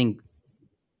 I think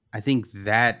I think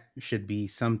that should be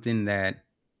something that,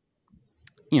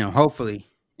 hopefully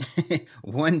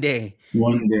one day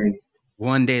One day.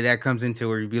 one day that comes into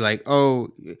where you'd be like, oh,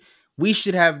 we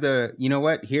should have you know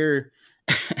what, here,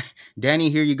 Danny,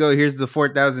 here you go. Here's the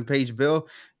 4,000 page bill.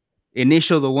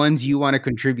 Initial the ones you want to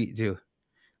contribute to. Hmm.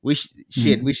 We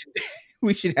should,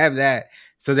 we should have that.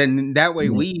 So then that way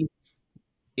Yeah.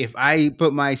 if I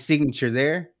put my signature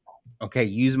there, okay,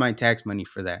 use my tax money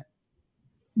for that.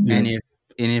 Yeah.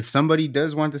 And if somebody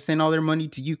does want to send all their money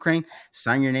to Ukraine,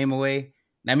 sign your name away.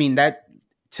 I mean, that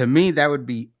To me, that would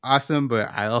be awesome,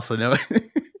 but I also know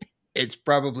it's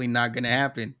probably not going to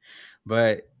happen.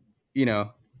 But you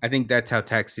know, I think that's how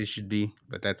taxes should be.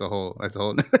 But that's a whole that's a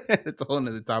whole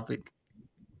nother topic.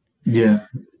 Yeah,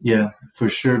 yeah, for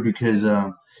sure. Because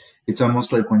it's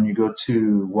almost like when you go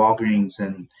to Walgreens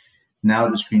and now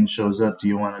the screen shows up. Do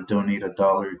you want to donate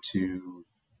 $1 to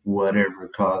whatever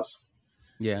cause?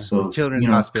 Yeah, the So children's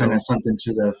kind of hospital. something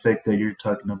to the effect that you're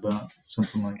talking about,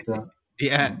 something like that.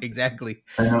 Yeah, So exactly,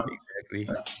 I know, exactly.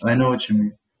 I know what you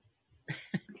mean.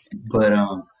 But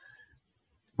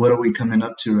what are we coming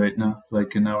up to right now?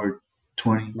 Like an hour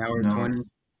 20, Now we're an hour 20.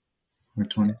 or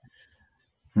 20.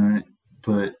 All right.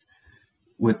 But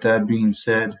with that being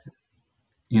said,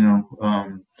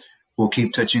 we'll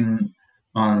keep touching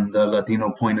on the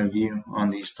Latino point of view on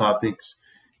these topics.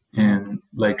 Hmm. And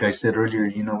like I said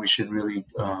earlier, we should really,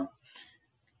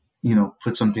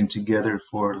 put something together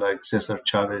for like Cesar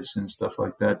Chavez and stuff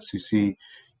like that to see,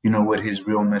 what his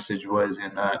real message was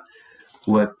and not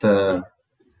what the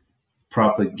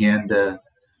propaganda,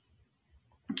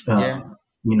 Yeah, uh,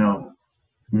 you know,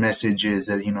 messages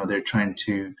that, they're trying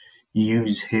to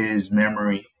use his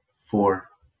memory for,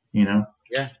 you know?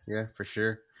 yeah, yeah, for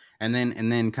sure. And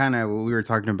then kind of what we were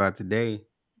talking about today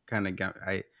kind of got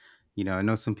I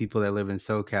know some people that live in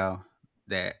SoCal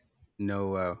that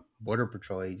know border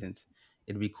patrol agents.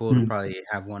 It'd be cool to Hmm. probably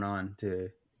have one on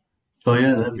Oh,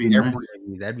 yeah, to that'd get be their point nice. of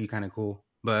view. That'd be kind of cool.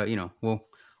 But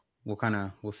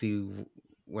we'll see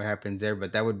what happens there.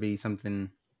 But that would be something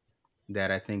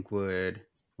that I think would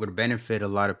benefit a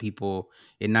lot of people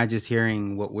in not just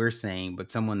hearing what we're saying, but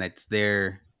someone that's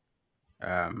there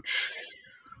um, It's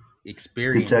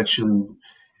experience. actually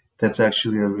That's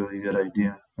actually a really good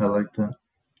idea. I like that.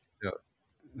 So,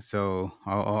 so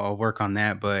I'll work on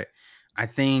that. But I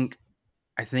think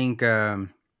I think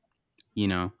you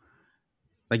know,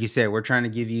 like you said, we're trying to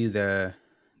give you the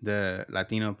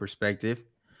Latino perspective,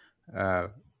 uh,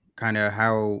 kind of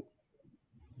how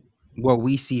what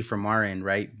we see from our end,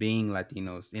 right? Being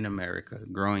Latinos in America,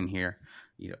 growing here,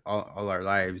 all our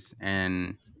lives,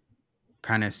 and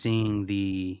kind of seeing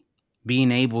the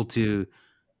being able to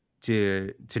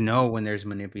know when there's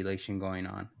manipulation going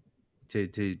on, to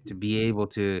be able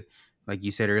to, like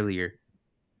you said earlier,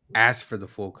 ask for the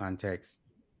full context.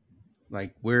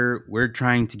 Like we're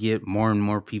trying to get more and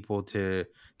more people to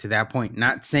that point.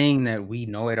 Not saying that we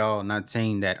know it all, not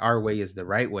saying that our way is the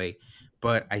right way,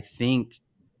 but I think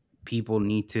people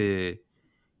need to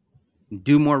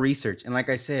do more research. And like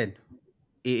I said,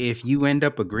 if you end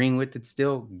up agreeing with it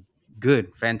still,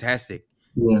 good, fantastic.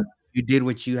 Yeah. You did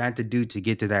what you had to do to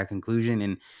get to that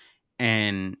conclusion.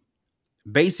 And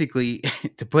basically,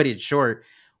 to put it short,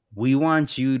 we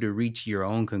want you to reach your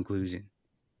own conclusion.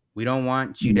 We don't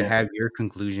want you to Yeah. have your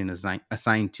conclusion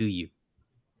assigned to you.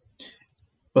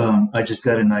 I just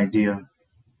got an idea.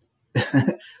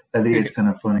 I think it's kind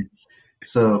of funny.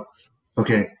 So,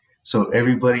 okay. So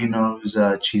everybody knows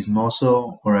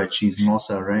chismoso or a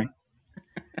chismosa, right?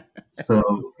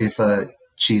 So if a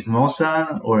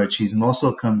chismosa or a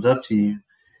chismoso comes up to you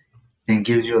and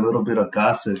gives you a little bit of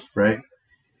gossip, right?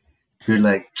 You're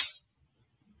like,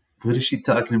 what is she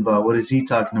talking about? What is he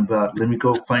talking about? Let me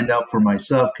go find out for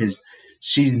myself because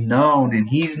she's known and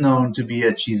he's known to be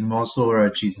a chismoso or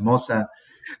a chismosa.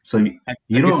 So I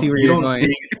can see where you you're don't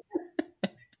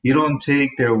going.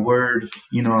 take their word,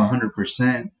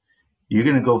 100%. You're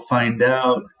gonna go find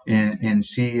out and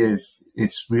see if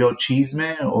it's real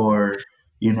chisme or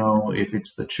if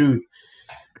it's the truth.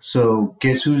 So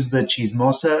guess who's the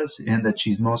chismosas and the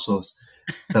chismosos?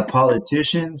 The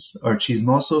politicians are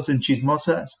chismosos and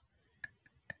chismosas.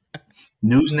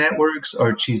 News networks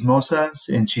are chismosas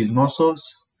and chismosos.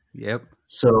 Yep.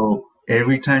 So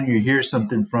every time you hear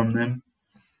something from them,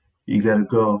 you gotta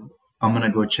go. I'm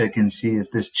gonna go check and see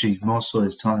if this chismoso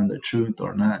is telling the truth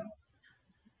or not.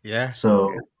 Yeah. Yeah.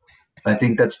 So I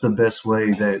think that's the best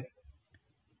way that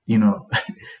you know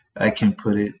I can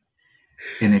put it.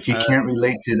 And if you Uh, can't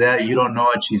relate to that, you don't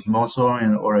know a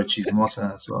chismoso or a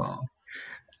chismosa. So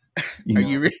you are know,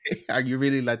 you really, are you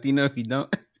really Latino if you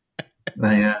don't?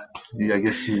 yeah, yeah, I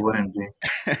guess you wouldn't be.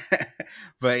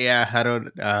 But yeah, I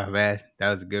don't. Man, that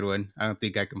was a good one. I don't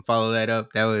think I can follow that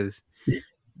up. That was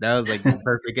like the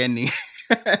perfect ending.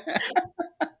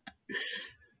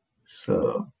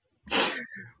 So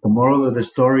the moral of the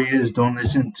story is don't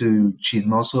listen to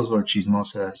chismosos or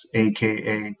chismosas,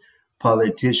 aka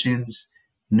politicians,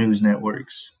 news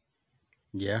networks.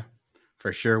 Yeah,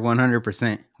 for sure,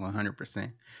 100%,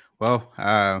 100%. Well,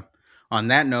 on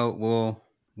that note,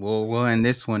 we'll end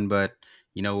this one, but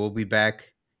we'll be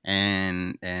back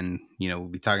and we'll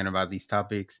be talking about these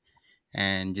topics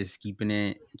and just keeping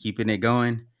it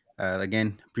going.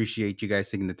 Again, appreciate you guys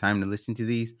taking the time to listen to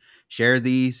these, share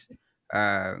these,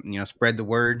 spread the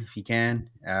word if you can.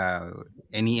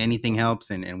 Anything helps,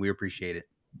 and we appreciate it.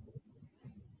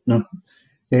 No,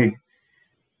 hey,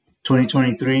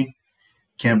 2023.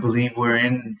 Can't believe we're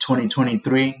in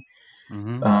 2023.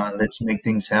 Hmm. Let's make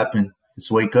things happen. Let's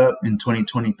wake up in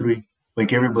 2023.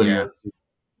 Wake everybody Yeah, up.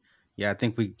 yeah. I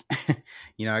think we,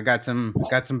 I got some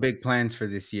big plans for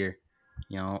this year.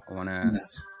 I want to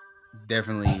Yes.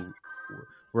 definitely.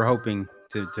 We're hoping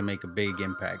to make a big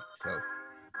impact. So,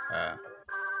 uh,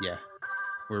 yeah,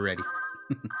 we're ready.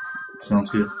 Sounds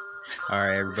good. All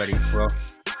right, everybody. Well,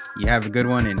 you have a good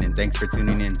one, and thanks for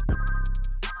tuning in.